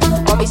defined.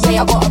 Mommy say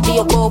I gotta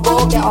be a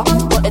go-getter.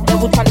 What the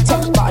devil trying to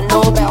tempt, but I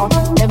know better.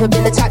 Never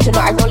been the type to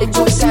not acknowledge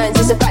all the signs.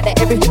 It's the fact that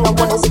everything I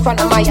want is in front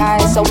of my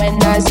eyes. So when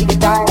I see you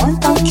die, one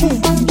pound kill.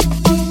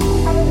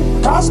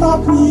 Can't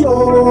stop me,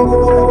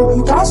 oh,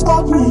 you can't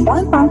stop me,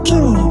 one pound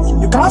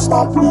kill. You can't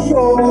stop me,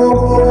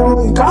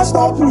 oh, you can't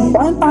stop me,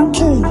 one pound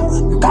kill.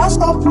 You can't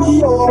stop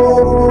me,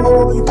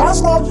 oh, you can't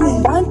stop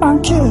me, one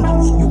pound kill.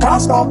 You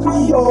can't stop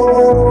me,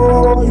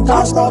 oh, you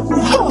can't stop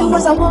me. do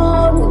as I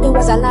want, do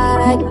as I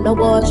like, no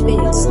watch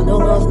face,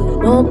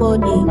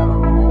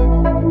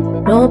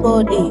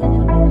 nobody.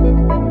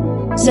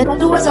 Said I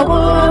do as I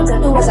want,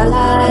 I do as I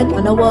like,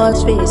 and I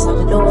watch face,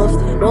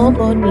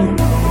 nobody.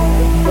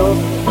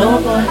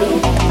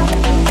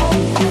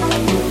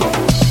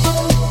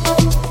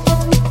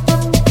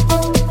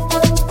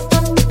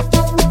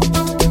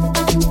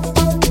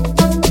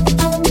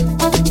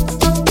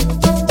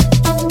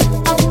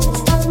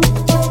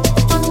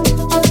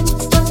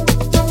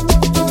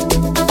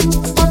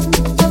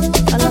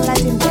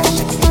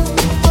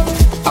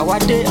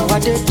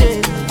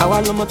 Àwa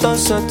lọmọ tó ń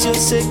sọ tí ó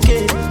ṣèké,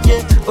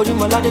 orí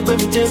mọ́ládé gbé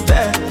mi dé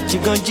bẹ́ẹ̀.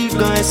 Jìgàn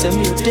ẹsẹ̀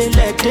mi ò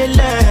délẹ̀.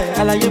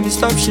 Àlàyé mi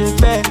stop ṣe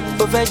bẹ́ẹ̀.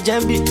 Ó fẹ́ jẹ́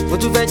bí, mo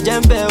tún fẹ́ jẹ́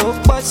bẹ́ẹ̀. Ó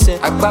pọ̀ sẹ̀,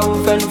 àgbáwo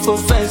fẹ́nu fò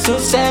fẹ́ sún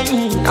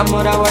sẹ́yìn.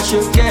 Àmọ́ra wa ṣe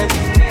kẹ́ẹ̀dì.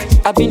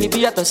 Abínibí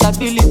yàtọ̀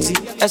sábílìtì,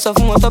 ẹ sọ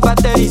fún wọn tó bá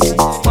tẹ́rìsì.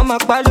 Wọ́n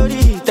máa pa lórí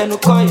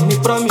ìtẹnukọ́ èmi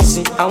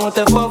promise. Àwọn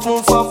tẹ fọ́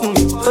fún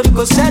mi, torí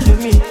kò sẹ́lù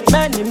mi.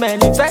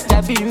 Mẹ́ni fẹ́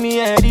dàbí mi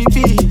ẹ̀rí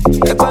bí.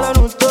 Ẹ̀kọ́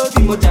lọ́rùn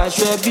tóbi, mo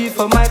dàṣọ ẹbí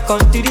for my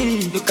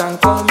country. You can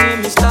call me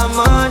Mr.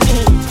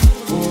 Money.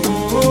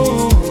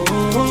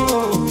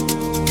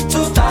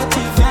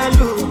 230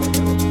 value,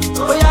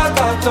 bóyá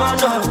ká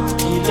tọ́nà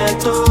ilẹ̀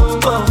tó ń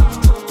bọ̀.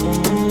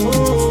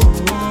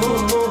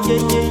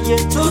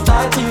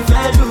 230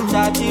 value,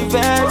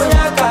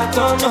 bóyá ká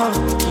tọ́nà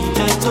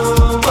ilẹ̀ tó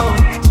ń bọ̀.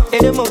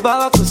 Èrè mo bá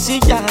wa kò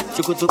síjà,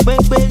 ṣòkòtò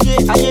pẹ́ńpẹ́ yé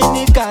ayé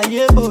ní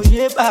kàyé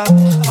bòye bá.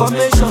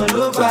 Formation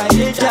ló gba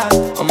ayé jà,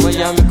 ọmọ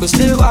ìyá mi kò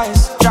stay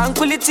wise.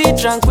 Tranquility,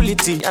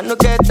 I no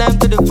get time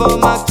to the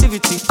form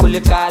activity. Kò lè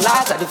kà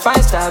láti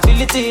define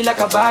stability like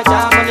a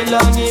badger, money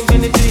long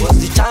infinity. What's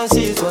the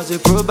chances, what's the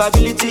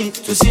probability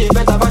to see a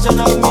better version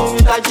of me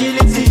with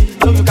agility?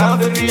 No, you can't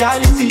be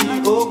reality,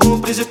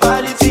 ogun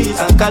principalities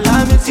and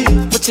calamity.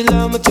 Mo ti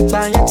lọ, mo ti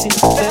pààyàn tì,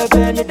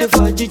 bẹ́ẹ̀ ní the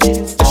for jíjí,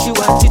 oṣù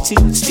wa títì.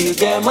 Still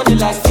get money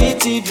like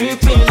 50,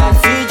 dripping like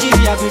Fiji,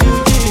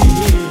 Abiruji.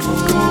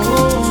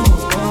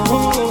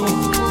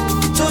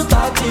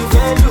 230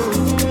 value,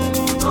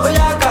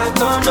 bóyá ká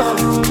tọ́nà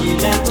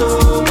ilẹ̀ tó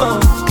mọ̀.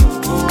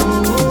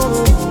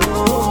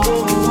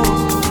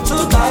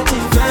 230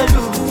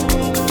 value,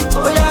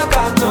 bóyá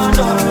ká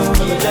tọ́nà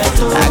ilẹ̀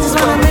tó mọ̀. I just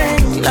wanna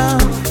make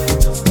love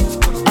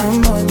and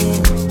money.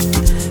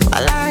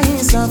 While I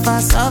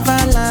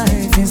suffer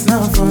life is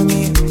not for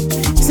me.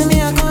 See me,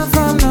 I come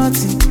from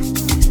nothing.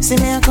 See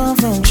me, I come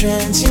from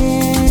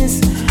trenches.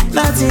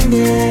 Nothing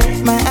there,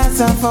 my ass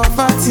are for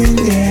 14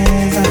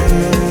 years.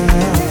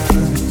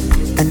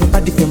 And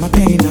nobody feel my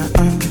pain,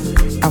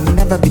 I will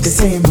never be the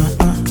same,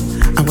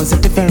 I was a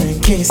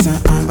different case,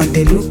 when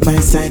they look my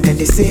side and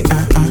they say,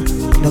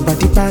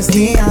 nobody pass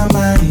the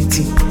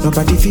Almighty,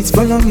 nobody fits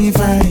follow me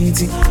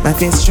fighting. My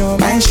face show,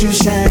 my shoe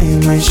shine,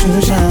 my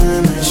shoe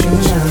shine, my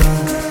shoe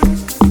shine.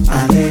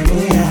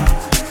 Hallelujah,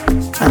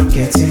 I'm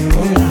getting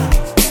moolah.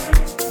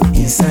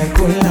 Inside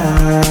kula,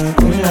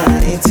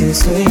 eating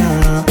soya.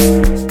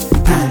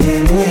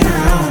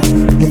 Hallelujah,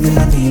 living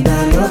la vida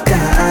loca.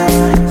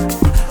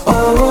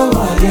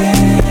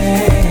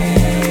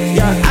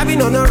 Yeah, I've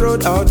been on the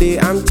road all day,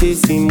 I'm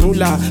chasing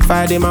moolah.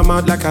 Fire in my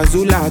mouth like a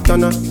Zula,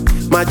 turner.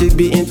 Magic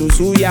be into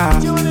suya.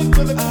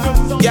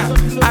 Yeah,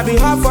 I've been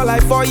hard for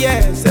like 4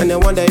 years, and I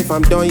wonder if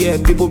I'm done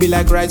yet. People be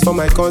like, rise for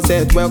my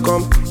concert.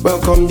 Welcome,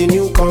 welcome the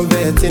new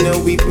convert. In a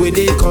week with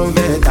the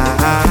convert.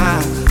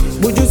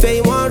 Would you say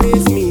you want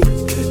raise me?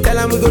 Tell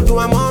them we go do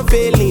I'm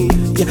unfailing.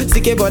 Yeah,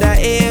 CK but that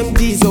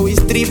AMG, so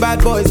it's 3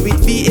 bad boys with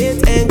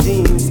V8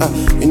 engines.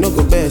 You know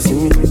go best in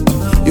me.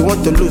 You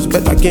want to lose,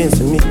 bet against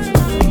me.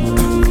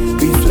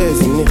 We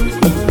flexing it.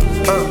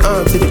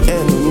 To the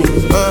enemy.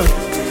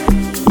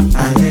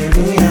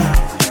 Hallelujah,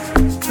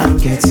 I'm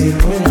getting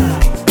cooler.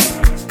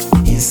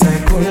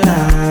 Inside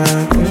cooler,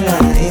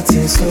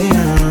 eating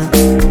soya.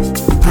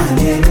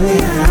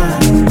 Hallelujah,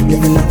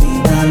 living la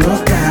vida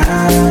loca.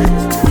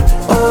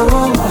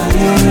 Oh,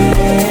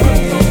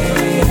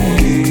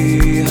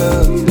 فيها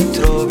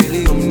تراب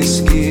اليوم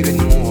نسقي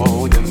بدموع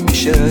ودمي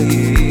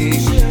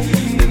شهيد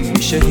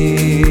دمي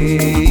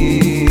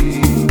شهيد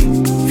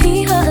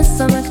فيها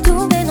قصة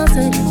مكتوبة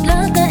نصر لا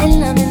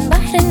تقلنا من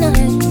بحر النهر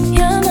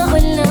يا ما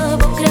قلنا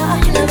بكرة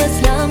أحلى بس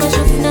لا ما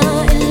شفنا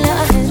إلا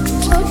قهر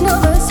شوقنا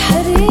بس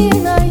حرير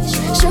نعيش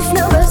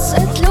شفنا بس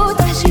قتل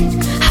وتحشير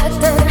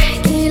حتى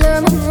نحكي لا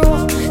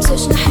ممنوع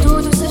سجن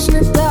حدود وسجن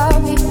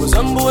التعبير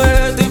وذنبه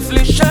يا طفل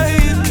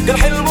الشهيد كان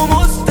حلمه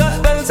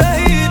مستقبل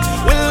زهيد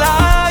واللي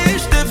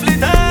عايش طفل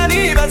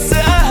تاني بس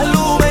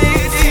أهله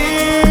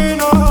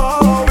ميتين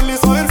واللي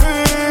صاير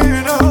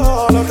فينا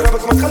لا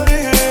ترابك ما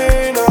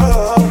تخلينا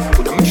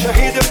ودم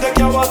الشهيد بدك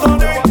يا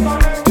وطني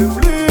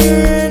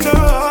تبلينا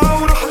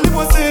وروح اللي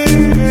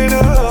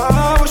بوزينا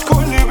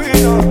وشكون اللي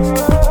بينا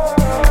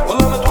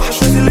والله ما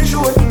توحش اللي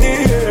جواتني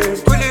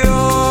كل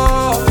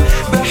يوم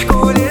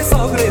بيحكولي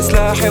صبري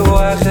سلاحي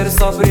واخر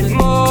صبري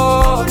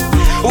الموت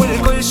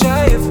والكل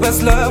شايف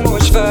بس لا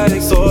مش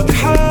فارق صوتي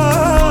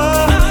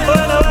حار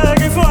وانا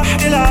واقف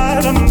وحدي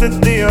العالم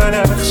ضدي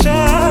وانا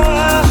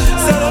بخشاه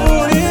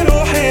سرقوني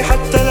روحي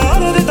حتى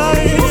الارض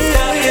تعيش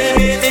مفتاح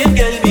بيتي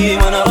بقلبي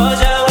وانا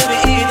راجع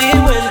وبايدي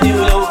ولدي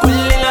ولو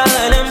كل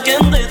العالم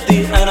كان ضدي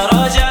انا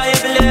راجع يا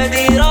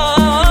بلادي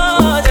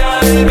راجع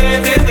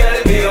بيتي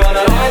بقلبي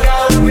وانا راجع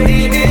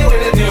وبايدي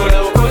ولدي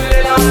ولو كل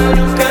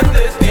العالم كان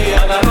ضدي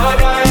انا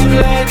راجع يا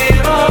بلادي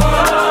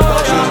راجع.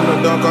 She's in the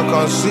dark, I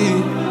can't see.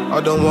 I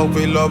don't walk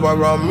with love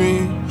around me.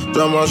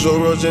 Drama show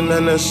rose in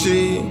NSC.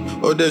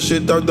 All the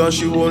shit I've done,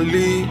 she won't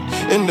leave.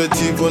 In the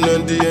T-Phone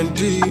and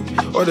D&D.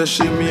 All the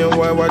shit me and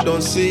why I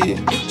don't see.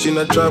 She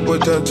not try but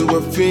turn to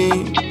a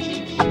fiend.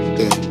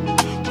 Yeah.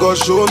 God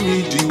show me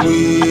the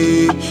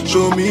way.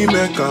 Show me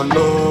make I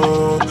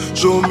know.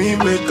 Show me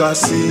make I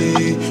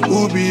see. Who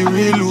be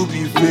real, who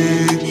be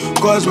fake.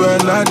 Cause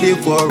when I dey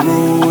for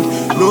road,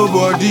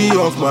 nobody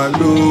off my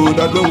load.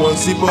 I don't want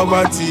see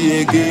poverty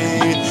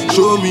again.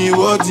 Show me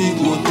what it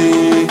go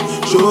take.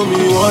 Show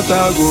me what I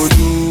go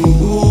do.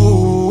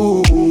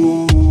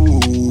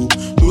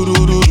 Do do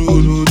do do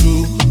do do.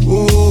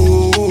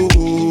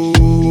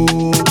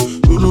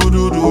 Do do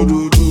do do do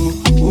do.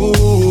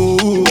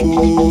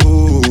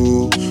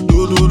 Do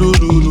do do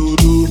do do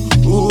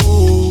do.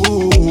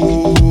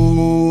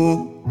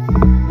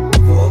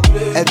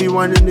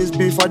 Everyone in this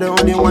beef are the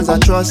only ones I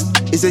trust.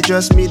 Is it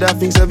just me that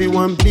thinks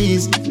everyone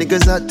please?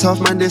 Niggas that tough,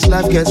 man, this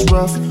life gets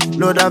rough.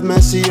 Lord have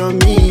mercy on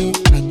me.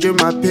 I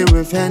drink my pain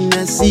with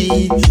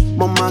Hennessy.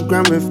 On my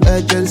gram with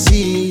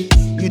urgency.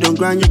 You don't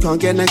grind, you can't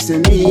get next to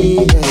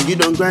me. Yeah, you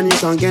don't grind, you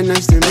can't get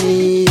next to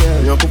me.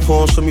 Yeah. Young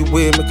Capone, show me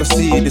way, make I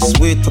see this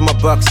weight on my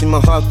back, see my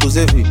heart goes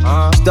heavy.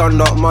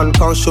 Stand up, man,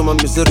 can't show my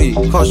misery,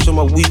 can't show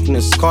my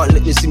weakness, can't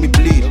let you see me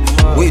bleed.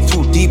 Way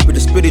too deep with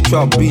the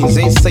spiritual beings.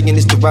 Ain't saying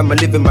it's the rhyme, I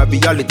live in my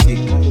reality.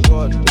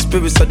 The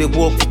spirits that they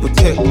walk to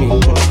protect me.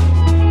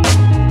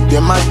 They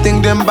might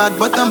think them bad,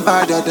 but I'm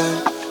better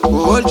than.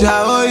 Oh,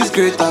 Jah is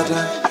greater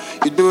than.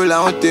 You do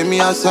like me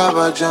a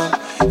savage.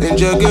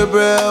 Enjoy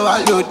Gabriel,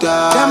 I do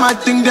that. They might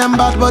think them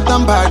bad, but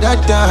I'm better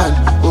than.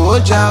 Oh,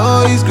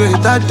 Jah is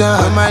greater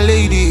than. My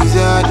ladies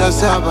are the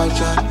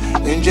savage.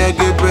 Enjoy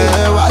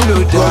Gabriel, I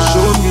do that. God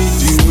show me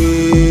the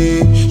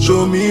way.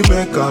 Show me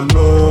make I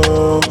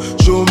know.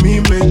 Show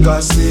me make I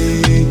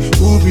see.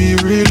 Who be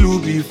real, who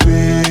be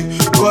fake.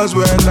 Cause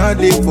when I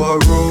dey for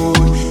road,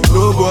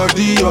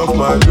 nobody off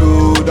my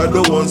load. I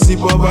don't want see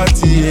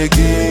poverty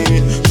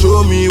again.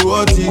 Show me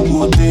what it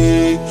go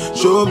take.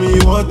 Show me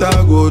what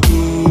I go do.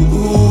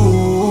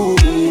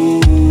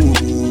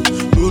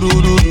 Do do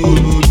do do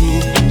do do.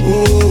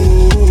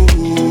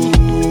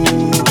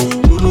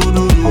 Do do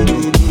do do do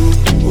do.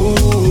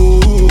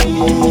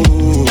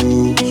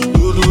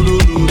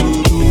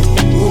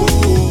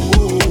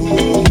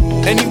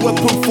 Any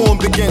weapon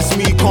formed against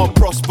me can't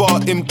prosper.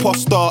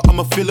 Imposter,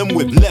 I'ma fill him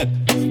with lead.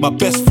 My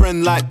best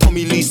friend like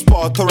Tommy Lee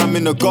Sparta. I'm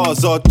in the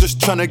Gaza, just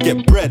tryna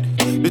get bread.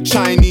 The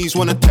Chinese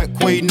wanna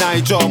take away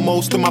Niger.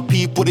 Most of my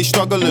people, they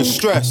struggle and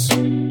stress.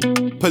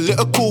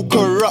 Political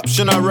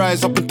corruption, I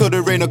rise up until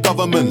there ain't a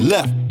government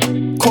left.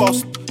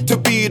 Cost to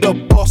be the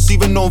boss,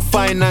 even on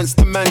finance,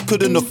 the man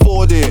couldn't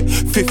afford it.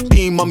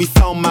 15, mommy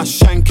found my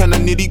shank and I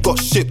nearly got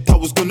shipped, I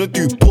was gonna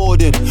do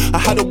boarding. I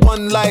had a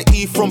one light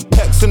E from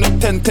Pex and a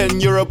 1010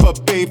 Europe, a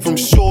babe from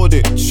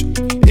Shoreditch.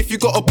 If you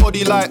got a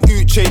body like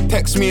Uche,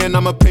 text me and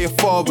I'ma pay your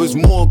father's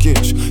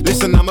mortgage.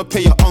 Listen, I'ma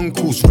pay your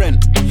uncle's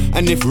rent.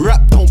 And if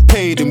rap don't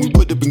pay, then we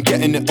would've been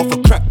getting it off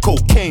of crack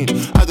cocaine.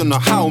 I don't know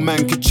how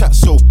man could chat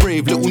so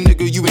brave. Little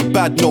nigga, you ain't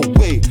bad, no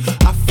way.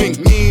 I think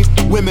me,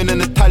 women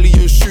and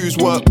Italian shoes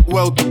work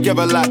well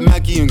together like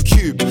Maggie and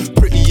Cube.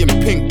 Pretty in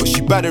pink, but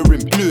she better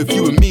in blue. If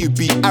you and me would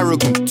be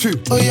arrogant too.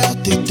 Oh yeah,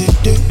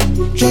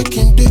 Jack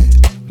in day,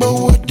 but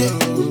what day?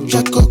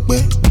 Jack up,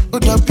 oh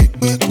that big,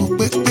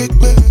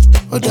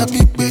 oh that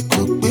big,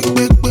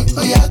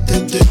 oh yeah,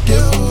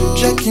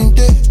 Jack in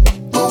day,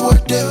 but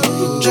what day?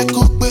 Jack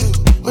up,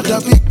 oh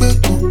that big,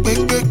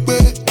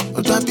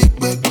 oh that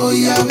big, oh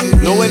yeah.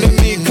 No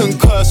enemy can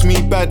curse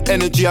me, bad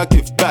energy I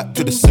give back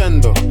to the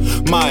sender.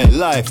 My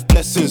life,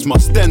 blessings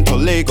must enter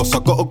Lagos, I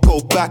gotta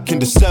go back in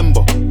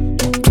December.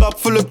 Club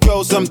full of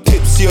girls, I'm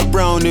tipsy, a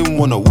browning,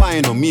 wanna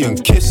wine on me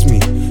and kiss me.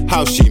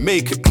 How she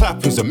make it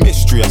clap is a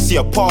mystery. I see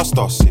a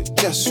pastor say,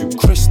 Jesus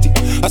Christi.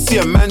 I see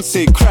a man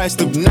say,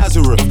 Christ of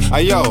Nazareth.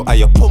 Ayo,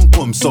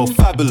 pum-pum, so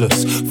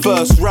fabulous.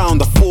 First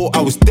round, I thought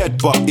I was dead,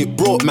 but it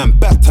brought man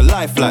back to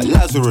life like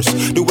Lazarus.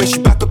 The way she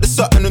back up the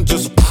Sutton and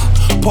just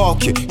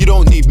park it. You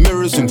don't need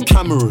mirrors and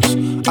cameras.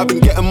 I've been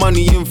getting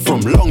money in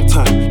from long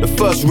time. The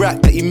first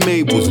rack that he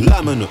made was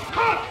laminate.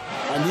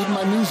 I need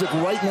my music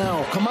right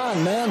now. Come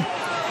on, man.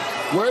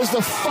 Where's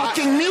the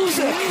fucking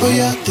music? Oh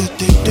yeah,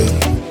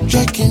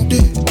 Jack in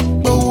day,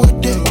 but what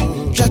day?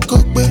 Jack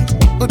up,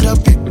 oh that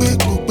big,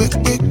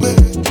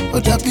 oh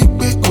that big,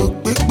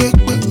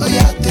 oh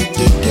yeah,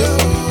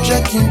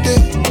 Jack in day,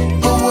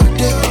 but what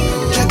day?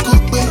 Jack up,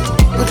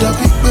 oh that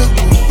big,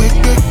 oh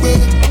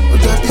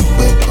that big,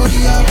 oh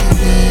yeah.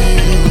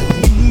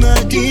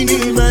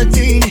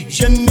 مديني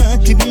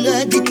جنات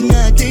بلادك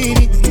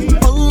ناديني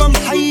الله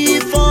محيي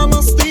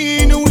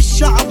فلسطين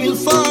والشعب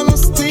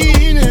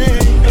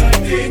الفلسطيني.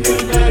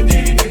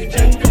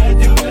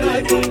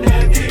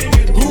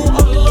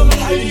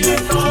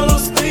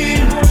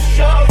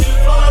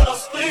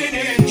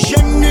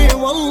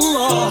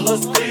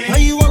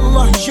 اي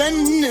والله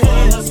جنة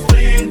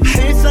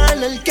حيفا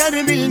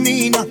للكرم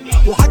المينا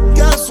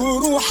وعكاس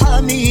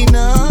وروحها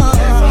مينا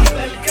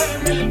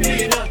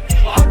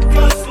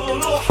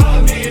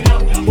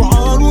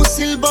وعروس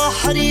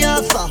البحر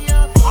يافا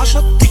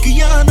عشطك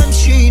يا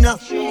ممشينا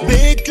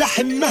بيت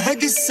لحم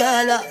مهد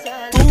السالة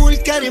طول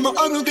كرم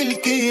أرض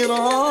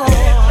الكيران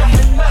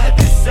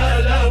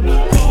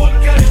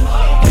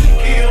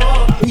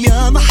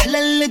يا محلى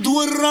اللد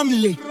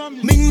والرملة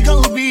من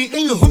قلبي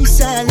إلهم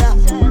سالة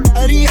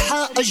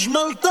أريحة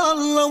أجمل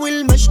طلة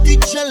والمجد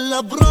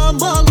تجلى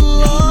برام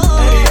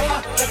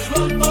الله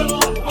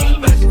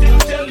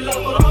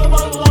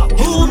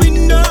هو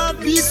من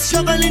نابلس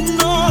جبل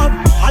النار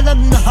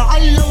علمنا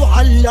علا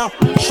وعلا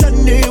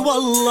جنة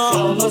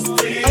والله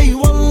أي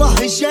والله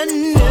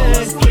جنة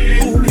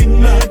ومن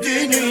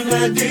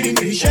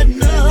مدينة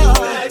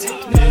جنات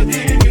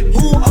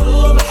هو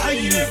الله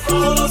محيي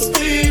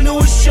فلسطين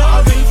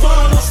والشعب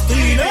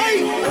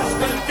الفلسطيني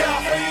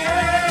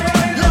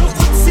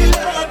للقدس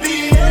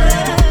الأبية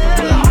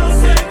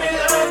العاصمة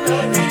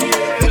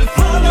الأبدية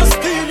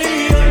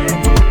الفلسطينية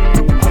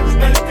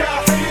أجمل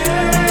تحية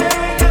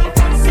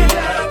للقدس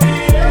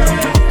الأبية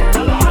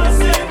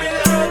العاصمة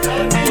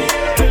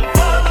الأبدية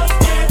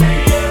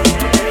الفلسطينية.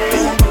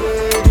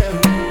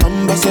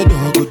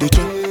 Ambassador go dey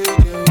chop,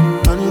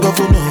 and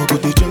governor go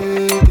dey chop,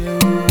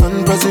 and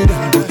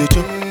president go dey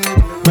chop.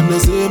 When they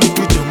say make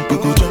we jump, we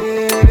go jump.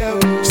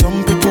 Some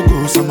people go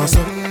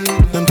somersault.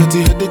 Them dirty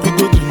headache, we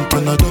go drink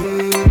Panadol.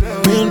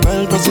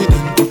 Meanwhile,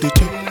 president go dey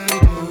chop,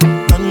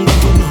 and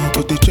governor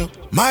go dey chop.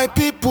 My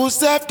people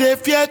self they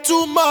fear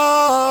too much.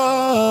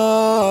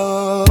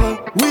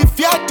 We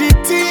fear the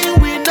thing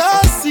we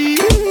not see.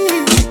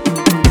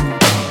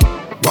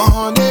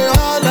 One day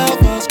all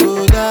of us go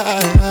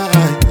die.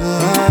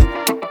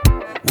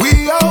 We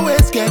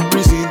always get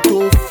reason to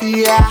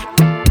fear.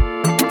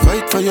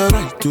 Fight for your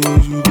right to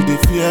you go the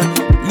fear.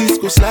 Police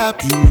go slap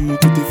you, you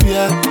go the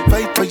fear.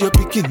 Fight for your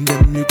picking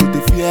them, you go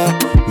the fear.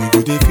 We go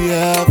the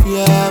fear.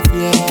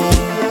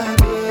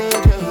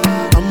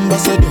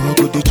 Ambassador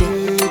go the chop,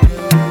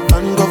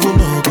 and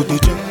governor go the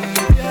chop,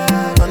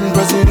 and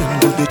president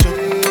go the chop.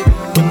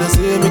 When I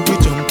say make we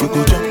jump, we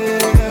go jump.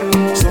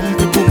 Some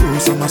people go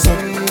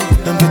somersault.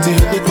 Them dirty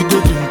headache, we go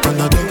drink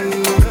Panadol.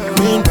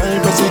 Meanwhile,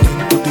 president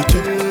go the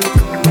chop,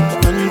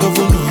 and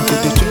governor go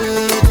the chop.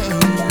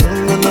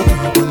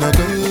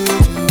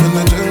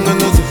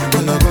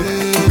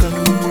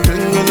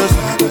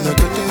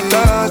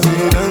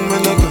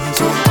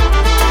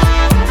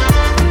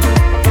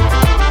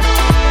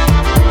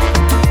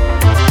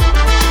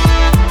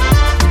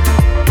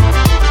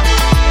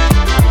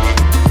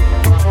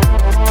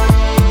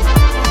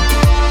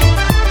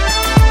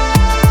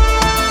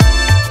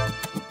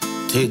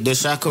 Take the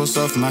shackles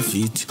off my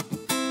feet.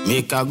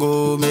 Make I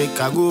go.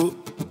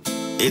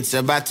 It's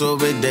a battle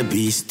with the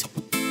beast.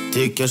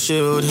 Take your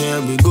shield,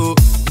 here we go.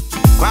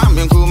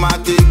 Kwame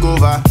Nkrumah take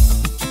over.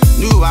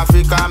 New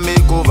Africa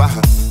makeover.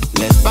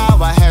 Let's bow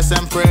our heads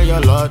and pray,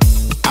 your Lord.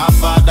 Our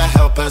Father,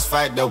 help us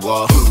fight the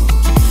war.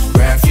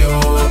 Refuge,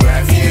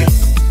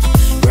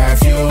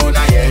 breath you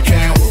na ye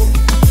train wo.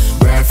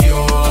 Breath you,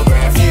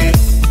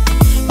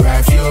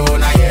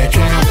 na ye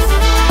train wo.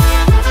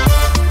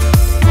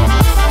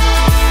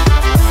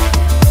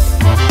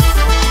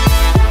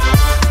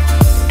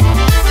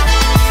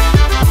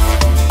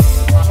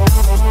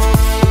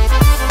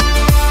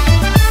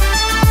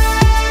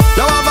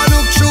 Now have a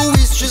look through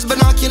history's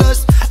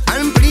binoculars,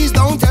 and please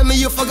don't tell me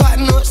you've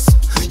forgotten us.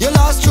 Your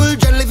lost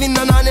children living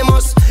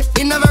anonymous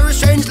in a very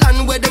strange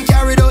land where them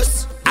carried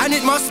us. And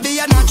it must be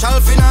a natural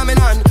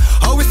phenomenon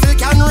how we still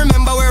can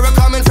remember where we're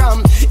coming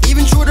from,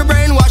 even through the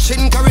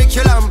brainwashing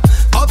curriculum,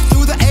 up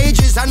through the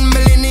ages and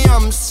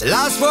millenniums.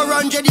 Last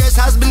 400 years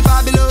has been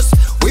fabulous.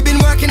 We've been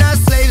working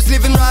as slaves,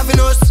 living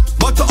ravenous,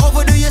 but to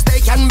overdo your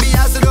stay can be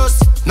hazardous.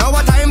 Now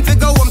a time to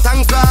go home,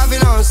 thanks for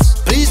having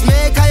us. Please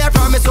make I a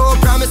promise, oh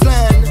promised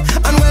land,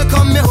 and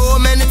welcome me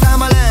home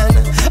anytime I land,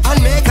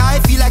 and make I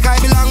feel like I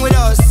belong with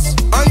us.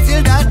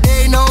 Until that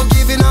day, no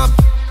giving up.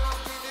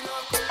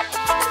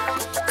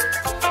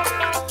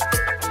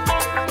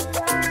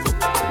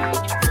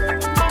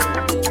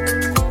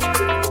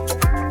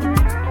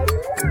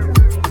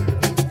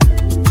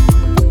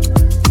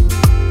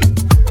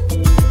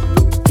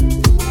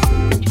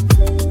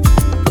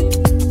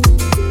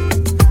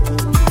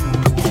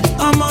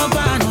 I'm up,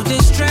 I know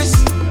the stress.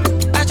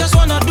 I just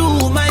wanna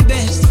do my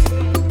best.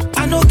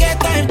 I no get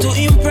time to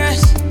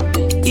impress.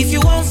 If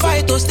you won't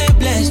fight, oh stay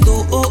blessed.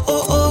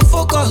 Oh,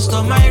 focused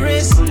on my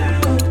race.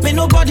 May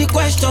nobody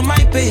question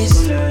my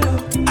pace.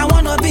 I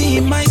wanna be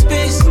in my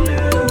space.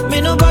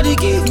 May nobody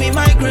give me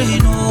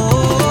migraine.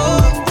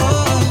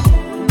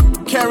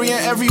 Carrying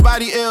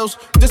everybody ills.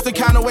 This the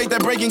kind of weight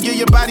that break and give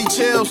your body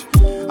chills.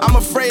 I'm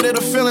afraid of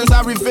the feelings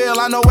I reveal.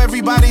 I know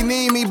everybody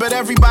need me, but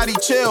everybody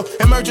chill.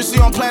 Emergency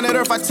on planet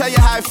Earth, I tell you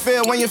how I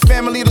feel. When your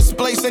family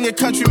displaced and your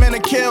countrymen are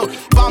killed.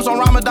 Bombs on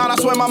Ramadan, I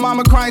swear my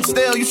mama crying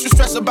still. You should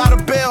stress about a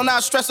bill, now I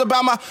stress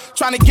about my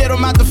trying to get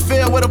them out the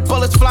field where the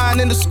bullets flying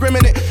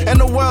indiscriminate. And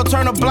the world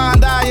turn a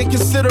blind eye and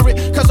consider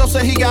it. Cause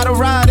say he got a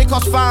ride, it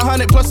costs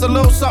 500 plus a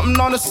little something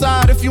on the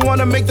side. If you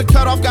wanna make the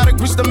cutoff, gotta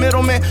grease the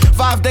middleman.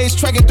 5 days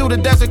trekking through the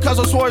desert cause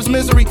I swore his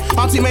misery.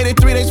 Auntie made it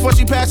 3 days before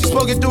she passed, he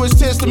spoke it through his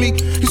tears to me.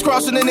 He's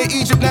crossing into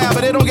Egypt now,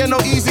 but it don't get no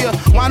easier.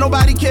 Why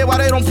nobody care, why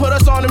they don't put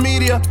us on the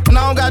media? And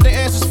I don't got the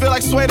answers, feel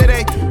like sway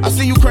today. I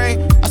see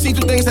Ukraine, I see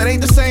two things that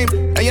ain't the same,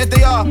 and yet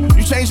they are.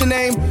 You change your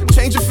name,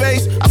 change your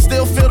face, I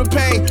still feel the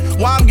pain.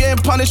 Why I'm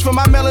getting punished for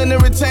my melanin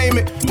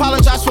entertainment.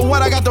 Apologize for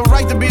what, I got the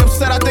right to be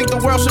upset. I think the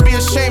world should be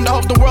ashamed. I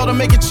hope the world will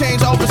make a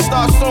change, I hope it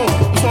starts soon.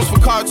 This one's for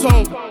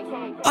cartoon.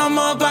 I'm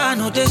up, I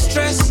know the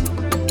stress.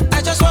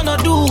 I just wanna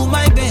do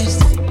my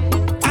best.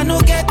 I no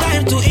get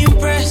time to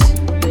impress.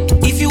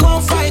 If you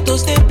won't fight, oh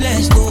stay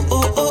blessed.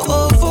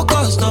 Oh,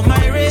 focused on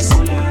my race.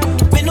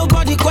 May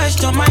nobody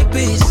question my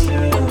pace.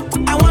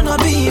 I wanna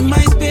be in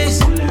my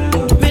space.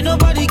 May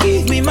nobody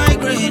give me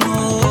migraine.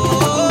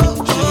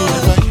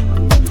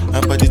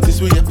 But it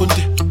is where you put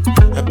it.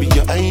 I be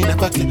your eye in a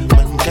bucket.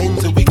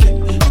 Mankind's a wicked.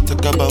 I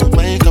talk about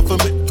my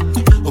government.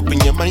 Open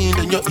your mind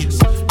and your ears.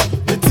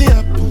 Let it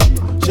happen.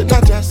 Should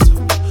not just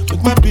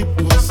make my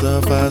people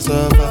suffer.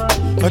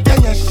 But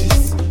then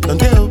she's don't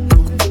they open.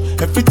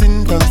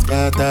 Everything done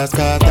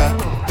scatter.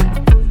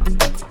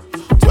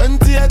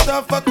 28th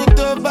of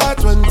October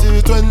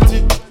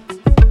 2020.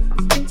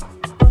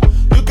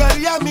 You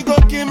carry me go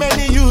kill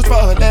many youth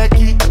for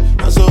lucky.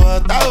 And so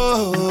water,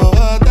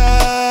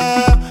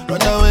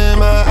 run away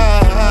my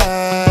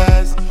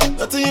eyes.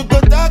 Nothing you go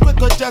talk we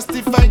could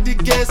justify the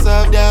case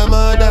of their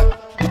mother.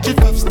 The chief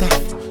of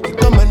staff, the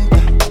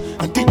commander,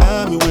 and the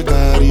army will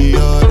carry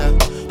order.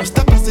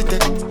 Mr.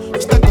 President,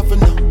 Mr.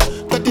 Governor,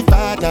 got the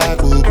father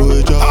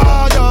go job.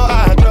 All your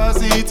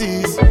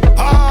atrocities,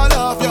 all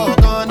of your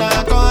gonna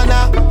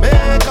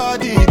make all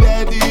the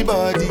dead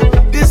body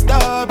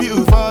disturb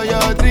you for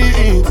your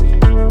dreams.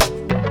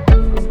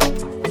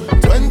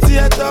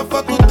 20th of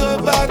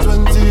October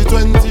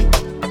 2020.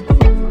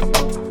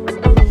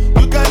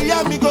 You carry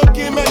me go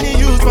kill many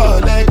youths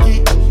for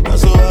Nike. And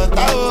so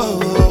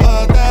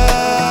water,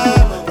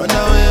 run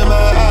away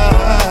my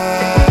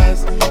eyes.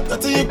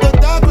 Nothing you could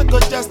talk we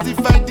could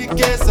justify the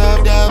case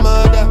of their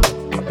mother.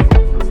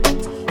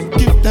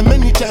 Give them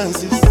many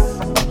chances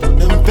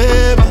and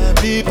pay my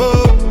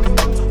people.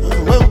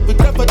 And when we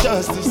grab for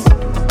justice,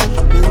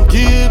 then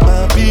give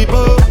my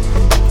people.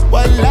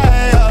 One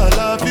lie, all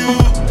of you,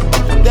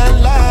 their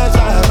lives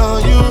are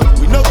on you.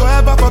 We no go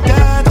ever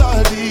forget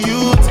all the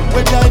youth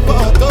when I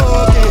bought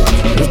okay.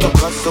 Used to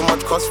cut so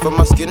much cost for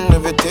my skin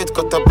irritate.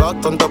 Cut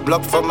about on the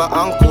block for my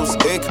ankles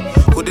ache.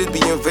 Could it be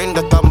in vain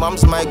that our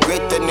moms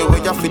migrate?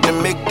 Anyway, I feel to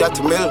make that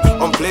meal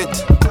on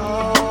plate.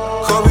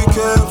 How we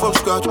came from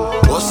scratch.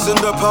 What's in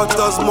the pot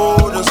that's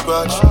more than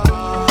scratch?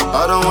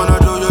 I don't wanna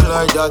do you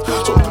like that,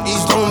 so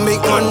please don't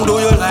make man do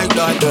you like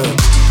that.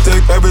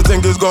 Take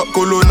everything, it's got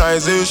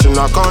colonization.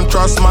 I can't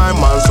trust my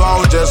man, so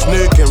I'll just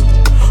sneak him.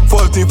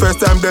 14 first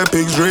time the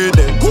pigs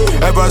raiding.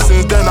 Ever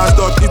since then I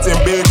stopped eating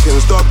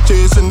bacon. Stop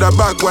chasing the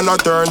back when I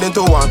turned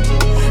into one.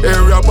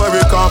 Area boy,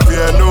 we can't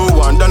fear no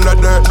one. Then the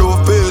dirt no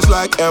face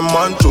like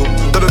M1 2.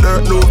 Then the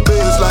dirt no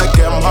face like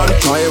M1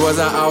 2. No, he was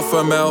an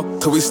alpha male,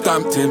 till we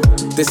stamped him.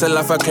 This a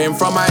life I came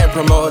from, I ain't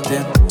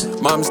promoting.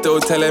 Mom still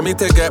telling me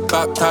to get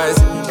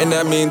baptized. In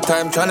the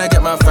meantime, trying to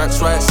get my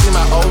facts right. See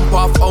my own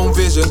path, own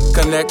vision.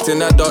 Connecting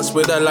the dots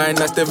with a line,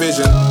 that's the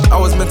vision. I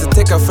was meant to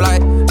take a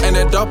flight,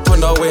 ended up on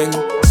a wing.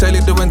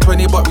 Shelly doing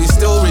 20, but we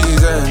still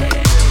reason.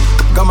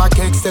 Got my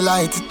cake still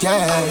light it,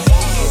 yeah.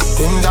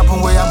 Things happen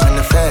where I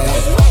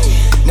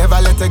manifest. Never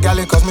let a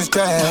galley cause me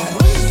stress.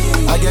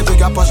 I get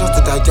bigger portions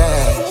to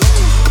digest.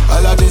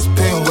 All of this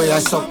pain where I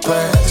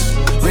suppress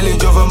really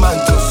drove a man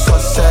to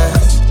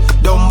success.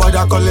 Don't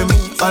bother calling me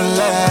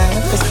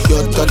unless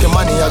you're talking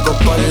money, I go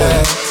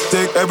collect.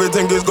 Take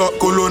everything, it's got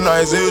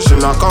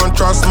colonization. I can't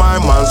trust my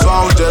man, so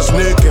I'll just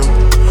sneak him.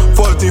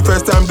 40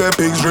 first time the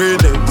pigs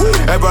reading.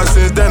 Ever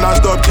since then I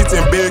stopped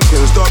eating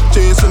bacon. Stop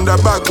chasing the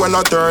back when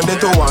I turned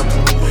into one.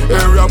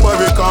 Area boy,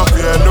 we can't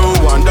fear no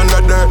one. Then the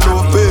dirt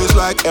no face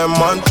like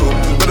M1 2.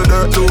 Then the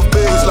dirt no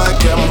face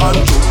like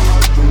M1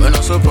 2. We're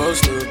not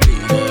supposed to be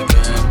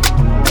again.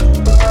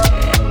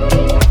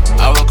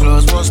 Our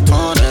clothes was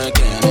torn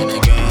again and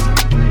again.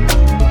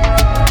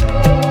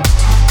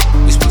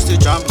 We supposed to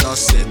jump, not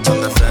sit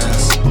on the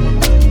fence.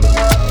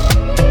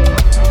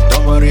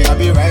 Don't worry, I'll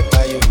be right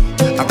by you.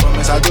 I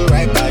promise I'll do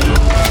right by you.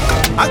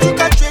 I took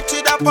a trip to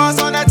the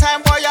past on a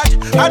time voyage.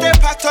 Now they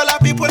packed all the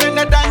people in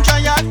the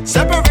dungeon yard.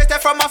 Separated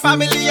from my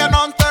family and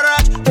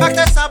entourage. Packed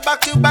us up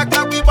back to back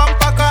like we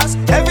bumper cars.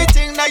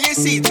 Everything that you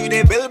see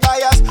today built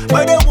by us.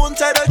 But they won't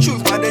tell the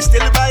truth, but they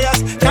still buy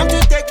us. Time to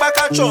take back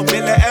control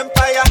in the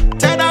empire.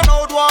 Turn an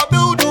old war,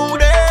 build new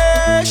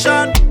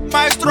nation.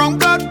 My strong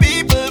blood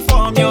people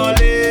from your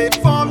lane,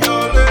 from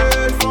your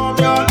lane, from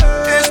your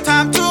lane. It's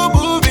time to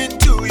move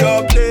into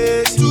your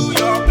place, to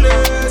your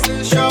place,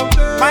 it's your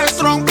place. My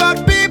strong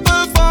blood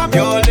people from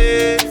your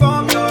lane,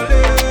 from your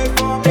lane,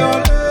 from your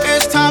lane.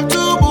 It's time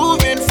to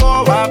move in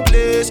for our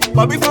place.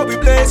 But before we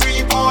blaze,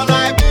 we pour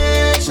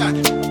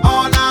libation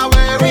on our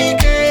where we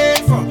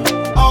came from.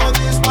 All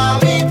this while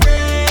we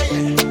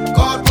pray.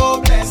 God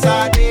will bless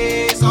our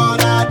days,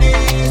 all our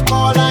days.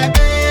 Pour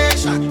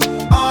libation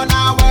on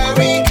our where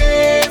we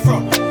came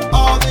from.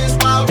 All this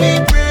while we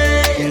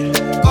pray.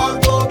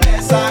 God will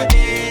bless our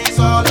days,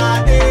 all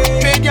our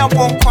days. Media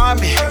won't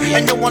kwame,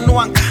 and you want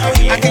one.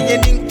 I can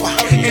get in kwa.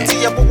 Into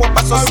your boa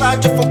baso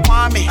saja for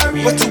kwame.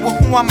 What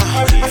you want,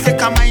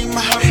 Africa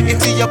maima.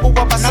 Into your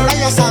boa baso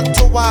laya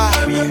santoa.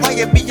 Why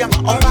you be young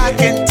or I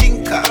can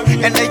tinker.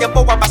 And then your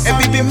boa baso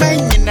and be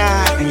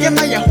manina.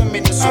 Yamaya home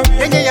in the soup.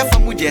 And ya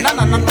famudia.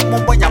 No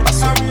boya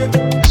baso.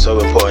 It's so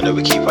important that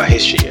we keep our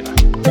history, you know.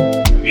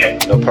 Yeah.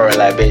 No pouring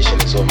libation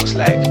is almost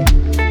like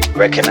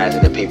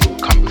recognizing the people who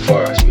come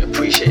before us. We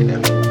appreciate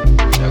them.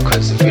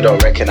 Because if we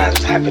don't recognize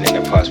what's happened in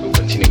the past, we'll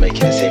continue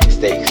making the same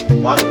mistakes. You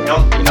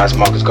know, as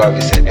Marcus Garvey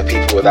said, the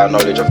people without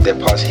knowledge of their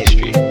past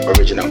history,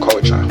 origin and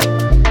culture,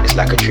 it's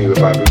like a tree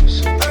without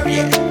roots.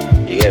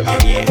 You get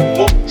me?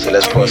 So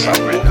let's pour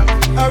some right now.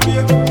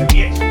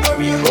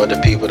 For all the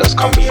people that's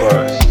come before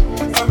us.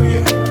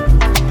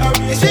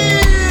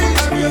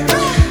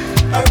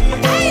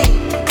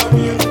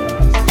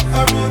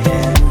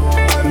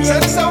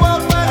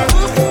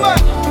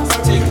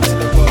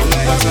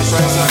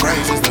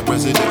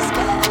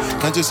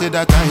 Can't you see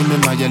that I'm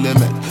in my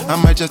element? I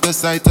might just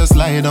decide to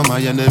slide on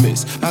my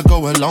enemies. I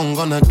go along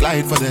on a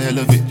glide for the hell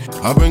of it.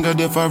 I bring a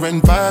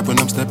different vibe when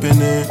I'm stepping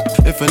in.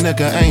 If a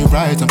nigga ain't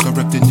right, I'm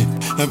correcting it.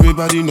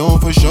 Everybody know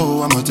for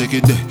sure I'ma take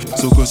it there.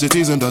 So close your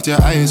teeth and dot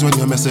your eyes when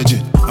you're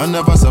messaging. I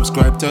never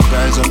subscribe to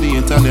guys on the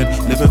internet,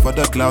 living for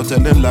the cloud,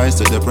 telling lies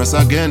to the press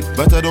again.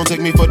 But I don't take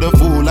me for the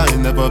fool, I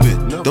ain't never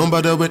been. Don't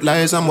bother with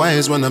lies, I'm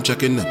wise when I'm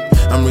checking them.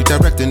 I'm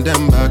redirecting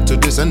them back to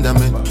the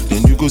sentiment.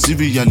 Then you go see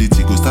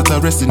reality, go start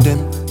arresting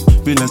them.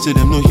 Realize to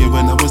them no here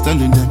when I was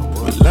telling them.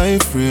 But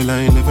life real,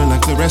 I ain't living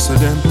like the rest of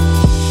them.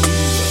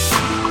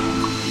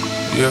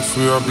 Yes,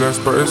 we are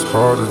blessed, but it's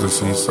harder to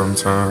see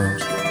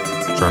sometimes.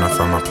 Trying to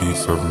find my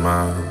peace of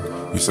mind.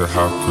 You said,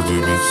 how could you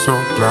be so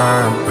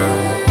blind,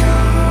 babe?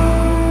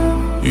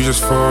 You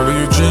just follow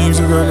your dreams,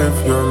 you gotta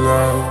live your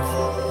life.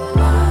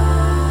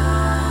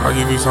 I'll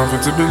give you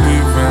something to believe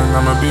in,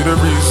 I'ma be the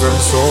reason.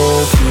 So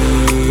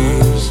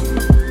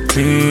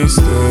please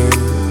stay.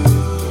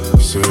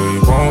 You say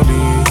you won't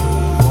leave.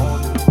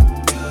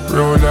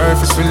 Real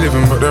life is for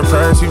living, but the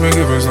price you've been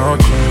given's not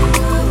cheap.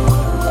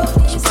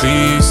 So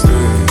please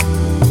stay.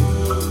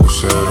 We'll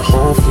share the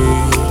whole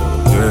fee,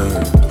 yeah.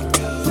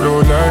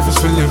 Real life is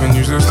for living,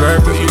 use this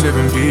life that you live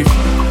in beef.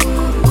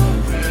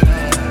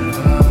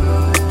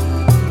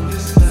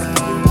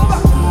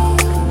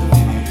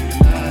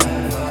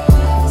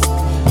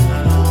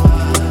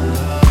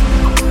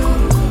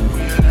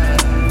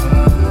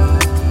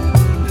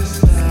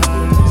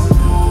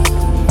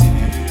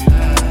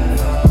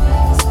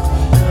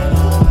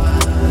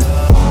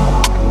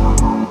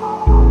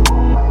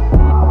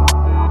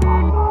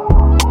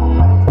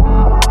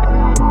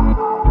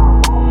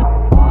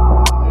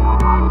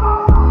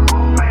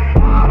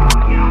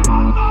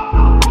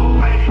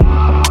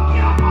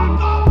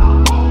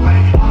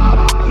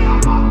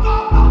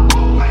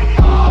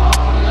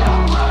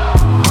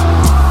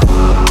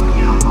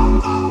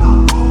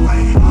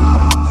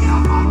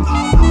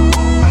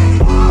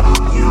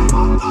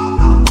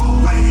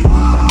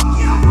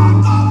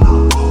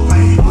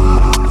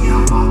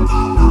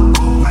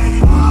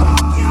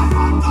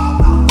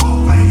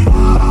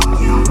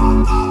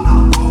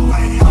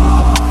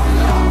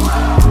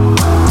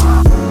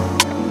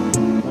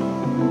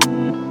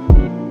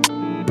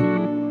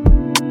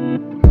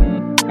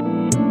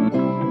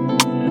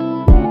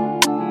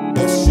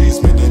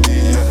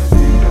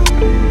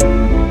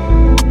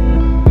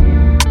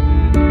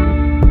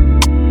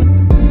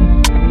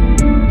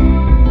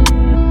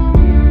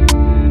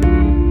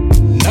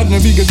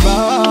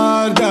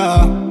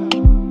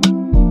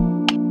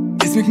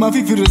 اسمك ما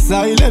في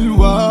الرسايل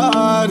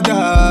الواردة،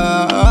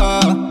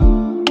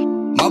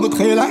 ما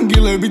بتخيل عن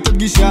قلبي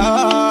تبقي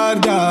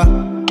شاردة،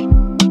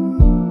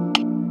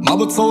 ما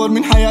بتصور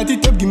من حياتي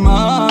تبقي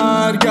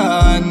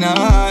مارقة.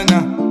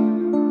 أنا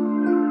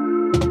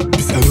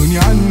بيسألوني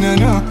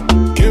عننا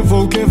كيف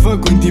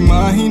وكيفك وانتي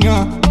ما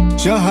هنا،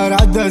 شهر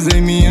عدى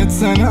زي 100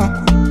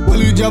 سنة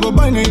والإجابة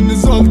باينة إن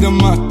الزول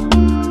دمات.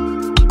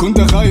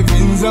 كنت خايف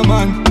من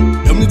زمان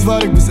يوم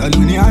نتفارق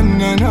بيسألوني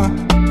عننا،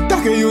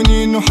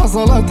 تحكيوني إنه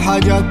حصلت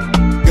حاجات،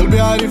 قلبي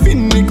عارف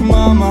إنك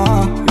ما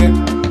معاه.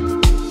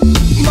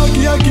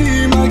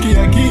 ماكياكي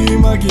ماكياكي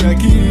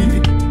ماكياكي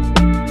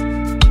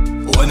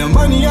وانا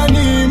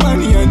مانياني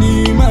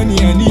مانياني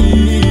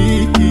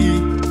مانياني،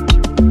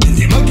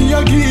 انتي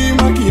ماكياكي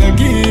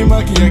ماكياكي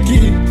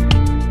ماكياكي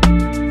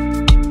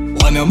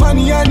وانا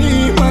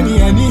مانياني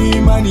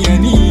مانياني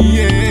مانياني.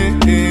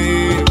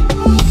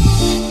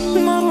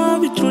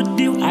 مرة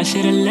بتردي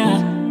وعشر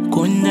لا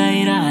كون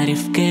داير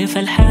عارف كيف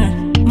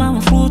الحال، ما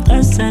مفروض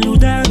أسأل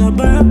وده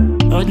غباء،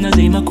 عدنا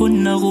زي ما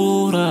كنا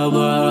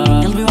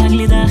غرباء. قلبي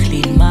وعقلي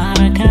داخلي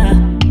المعركة،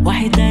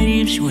 واحد داير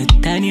يمشي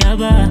والتاني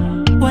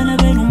أبا، وانا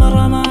بينه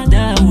مرة مع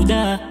دا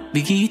ودا،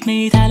 بقيت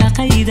ميت على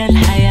قيد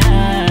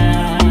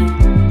الحياة.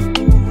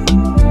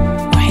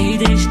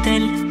 وحيد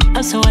اشتل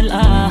أسوى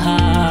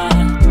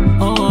الآهات،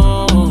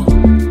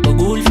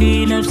 بقول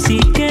في نفسي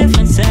كيف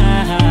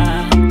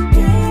انساها،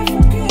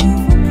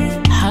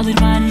 حاضر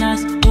مع الناس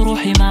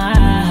وروحي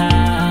معاها.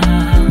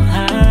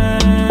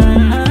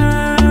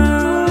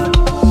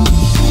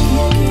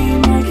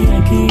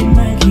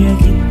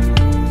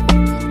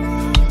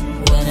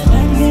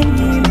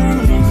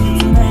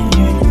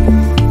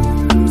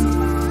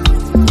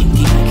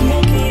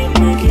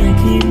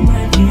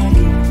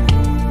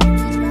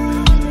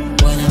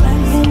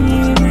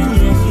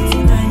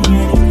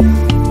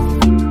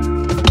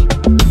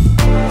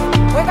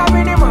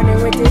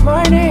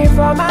 Money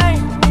for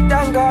mine,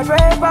 thank God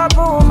rape up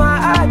on my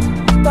heart,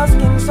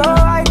 tasking so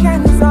I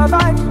can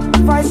survive.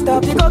 If I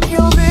stop, you go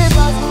kill me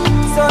fast.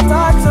 So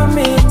talk to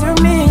me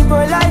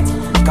polite,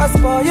 cause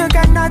boy you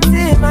cannot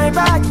see my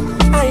back.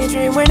 I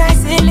dream when I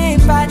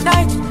sleep at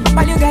night,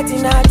 while you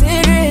getting a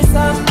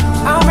reason.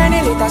 How many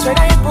liters should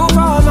I put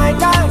for my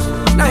time?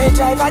 Night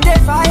drive at the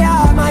fire,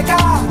 my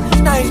car.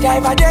 Night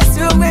drive at the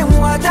swimming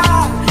water.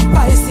 If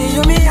I see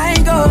you, me I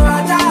go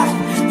attack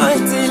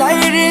until I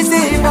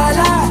receive a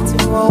lot.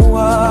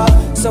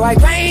 So I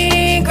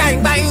grind, grind,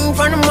 grind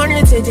from the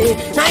morning to the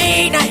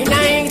night, night,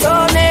 night.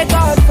 Don't let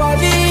God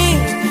forbid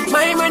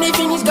my money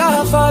finish,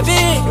 God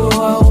forbid.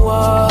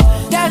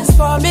 Dance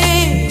for me,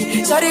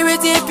 sorry we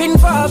tipping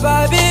for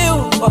baby.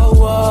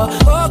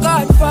 Oh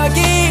God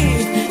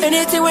forgive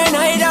anything when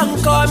I don't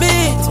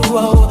commit.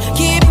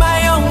 Keep my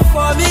own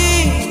for me,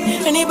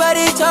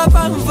 anybody top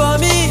on for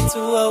me.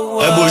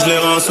 Elle bouge les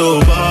reins au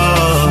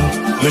bas,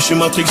 mais je suis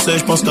matrixé,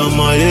 je pense qu'à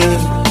mailler.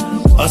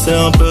 Ah c'est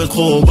un peu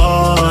trop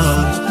bas,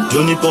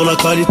 Johnny pour la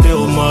qualité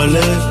au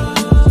malais.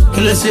 Que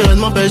les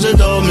sirènes m'empêchent de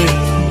dormir,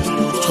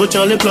 je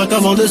retiens les plaques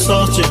avant de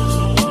sortir.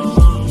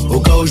 Au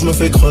cas où je me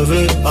fais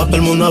crever,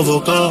 appelle mon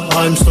avocat,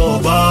 I'm so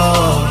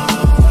bad.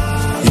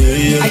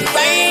 Yeah, yeah. I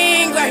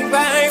grind, grind,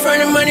 grind from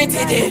the money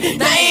to the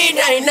night,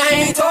 night,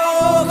 night.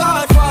 Oh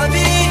God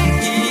forbid,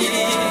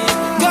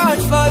 God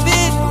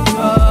forbid,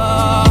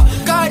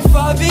 God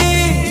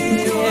forbid,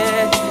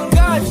 yeah.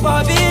 God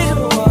forbid,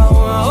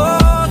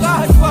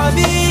 God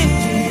forbid,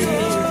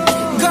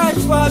 God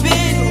forbid.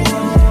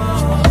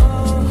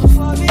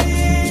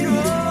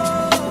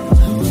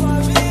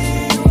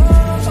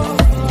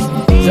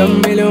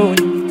 زملوني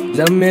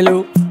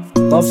زملوا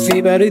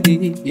طفي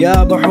بردي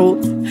يا بحور،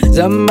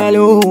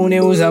 زملوني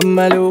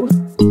وزملوا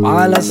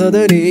على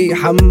صدري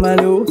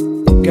حملوا،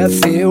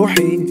 كفي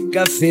روحي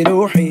كفي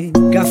روحي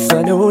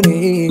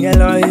كفنوني يا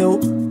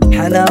العيون،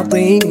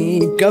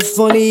 حناطيني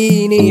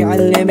كفليني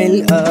علم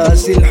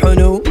القاسي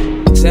الحنو،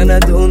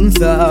 سند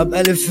أنثى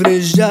بألف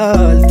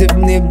رجال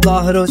تبني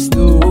بظهره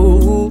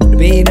سدور،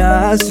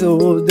 بينا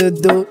سود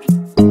الدور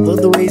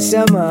تضوي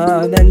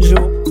سما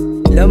ننجو،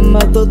 لما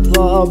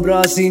تطلع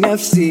براسي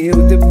نفسي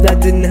وتبدأ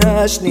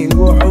تنهاشني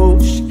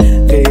الوحوش،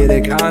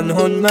 غيرك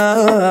عنهن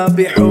ما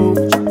بيحوش،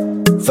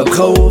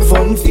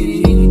 فبخوفهم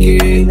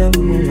فيكي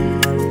لما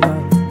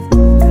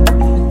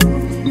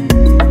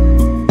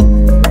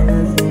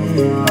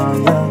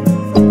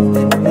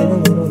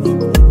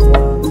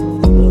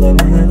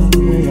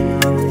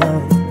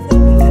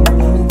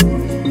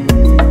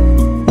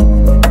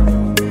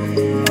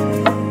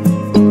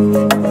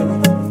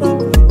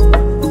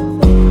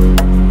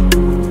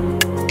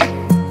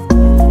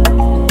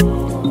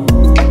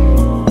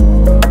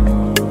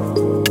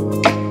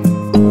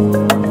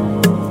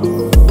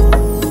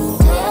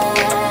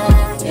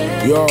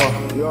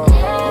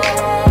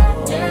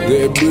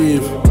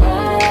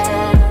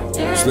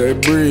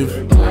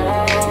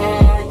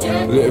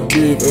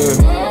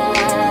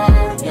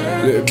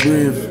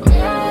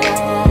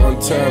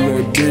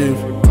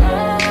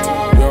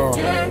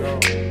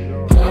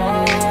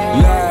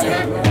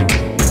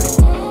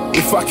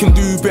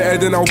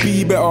then I'll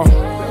be better.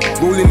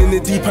 Rolling in the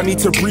deep, I need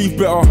to breathe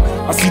better.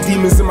 I see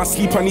demons in my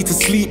sleep, I need to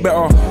sleep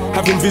better.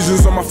 Having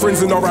visions of my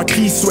friends in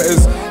RIP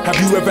sweaters. Have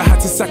you ever had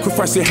to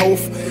sacrifice your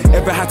health?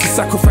 Ever had to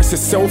sacrifice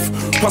yourself?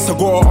 Plus I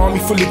got an army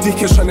full of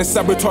dickheads trying to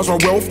sabotage my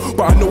wealth.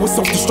 But I know it's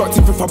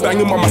self-destructive if I bang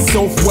him on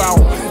myself. Wow,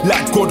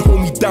 like God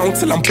hold me down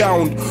till I'm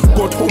bound.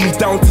 God hold me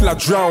down till I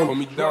drown. Hold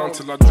me down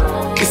till I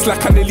drown. It's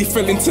like I nearly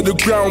fell into the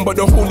ground, but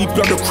the holy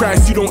blood of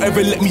Christ, you don't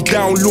ever let me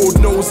down. Lord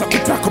knows I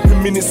could pack up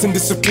in minutes and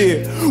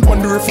disappear.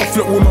 Wonder if I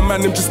flirt with my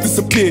man and just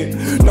disappear.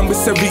 Number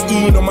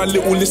 17 on my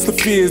little list of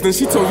fears. Then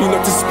she told me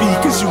not to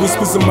speak and she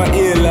whispers in my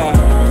ear like,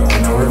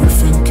 I know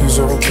everything is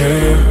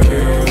okay.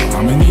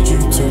 I'ma need you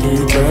to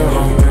do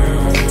better.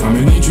 I'ma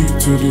need you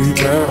to do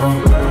better.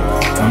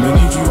 I'ma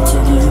need you to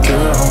do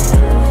better.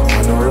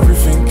 I know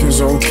everything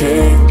is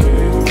okay.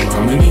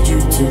 I'ma need you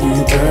to do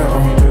better.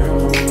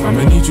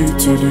 I'ma need you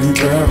to do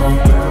better.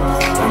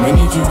 I'ma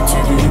need you to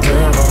do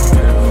better.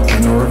 I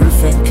know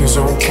everything is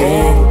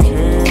okay.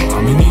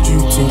 I'ma need you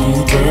to do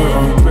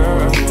better.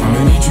 I'ma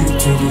need you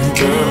to do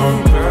better.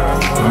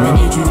 I'ma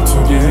need you to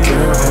do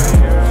better.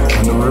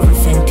 I know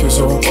everything is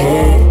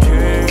okay.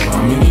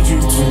 I'ma need you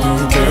to do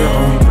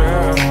better.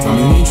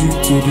 I'ma need you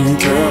to do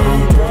better.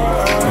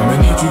 I'ma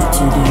need you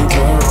to do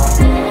better.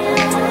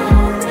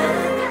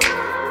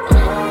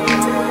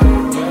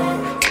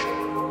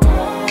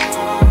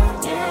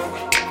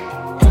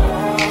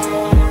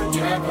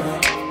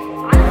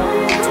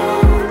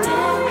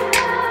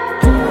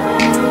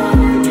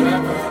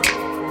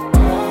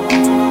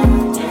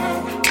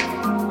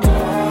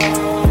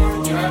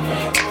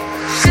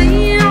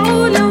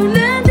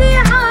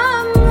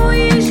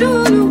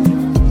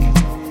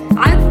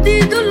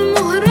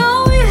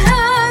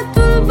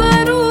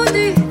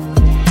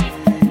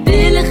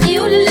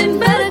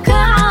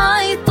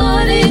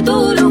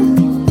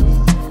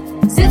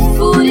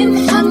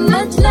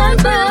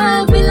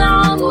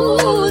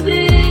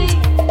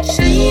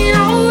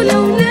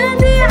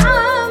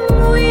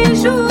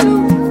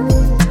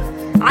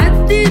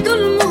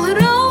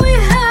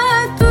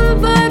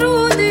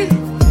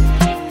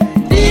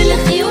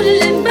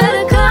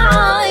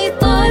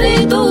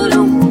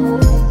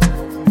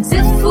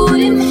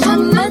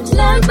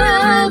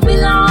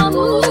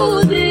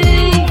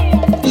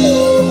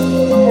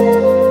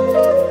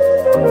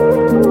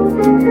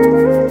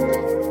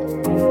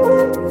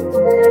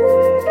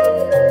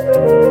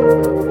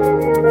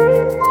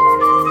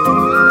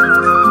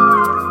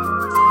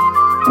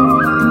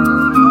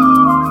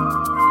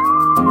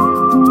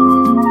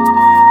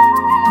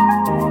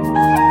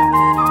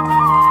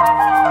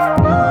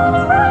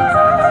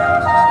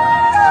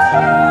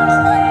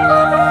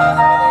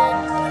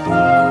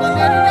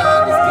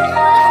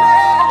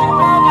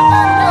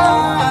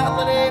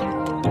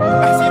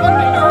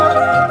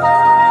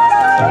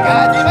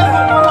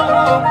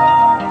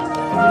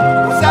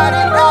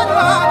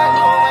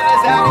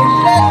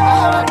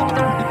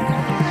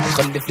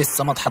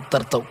 لسه ما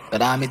تحضرته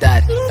كلامي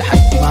داري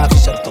لحد ما في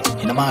شرطه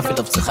هنا ما في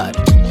لفظ خارج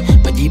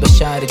بجيب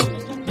الشارد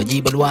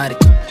بجيب الوارد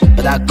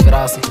بداك في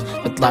راسي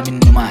بطلع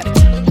منه مارد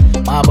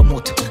ما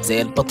بموت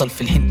زي البطل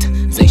في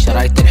الهند زي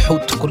شرايط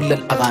الحوت كل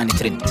الأغاني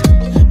ترند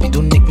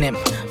بدون نيك نيم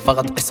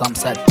فقط عصام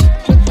سادتي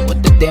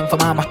ود الدين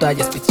فما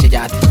محتاج اثبت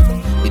شجاعتي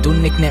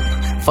بدون نيك نيم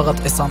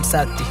فقط عصام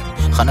سادتي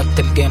خنقت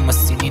الجيم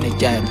السنين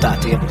الجاية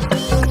بتاعتي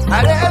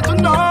عليت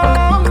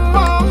النوم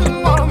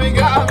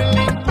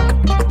مقابلني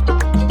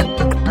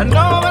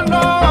النوم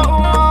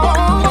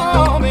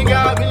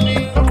مقابلني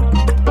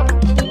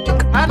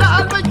أنا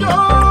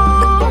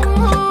المجنون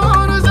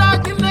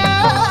ساكن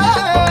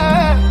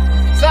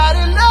صار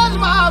الليل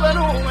ما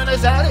بنوم أنا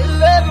صار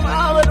الليل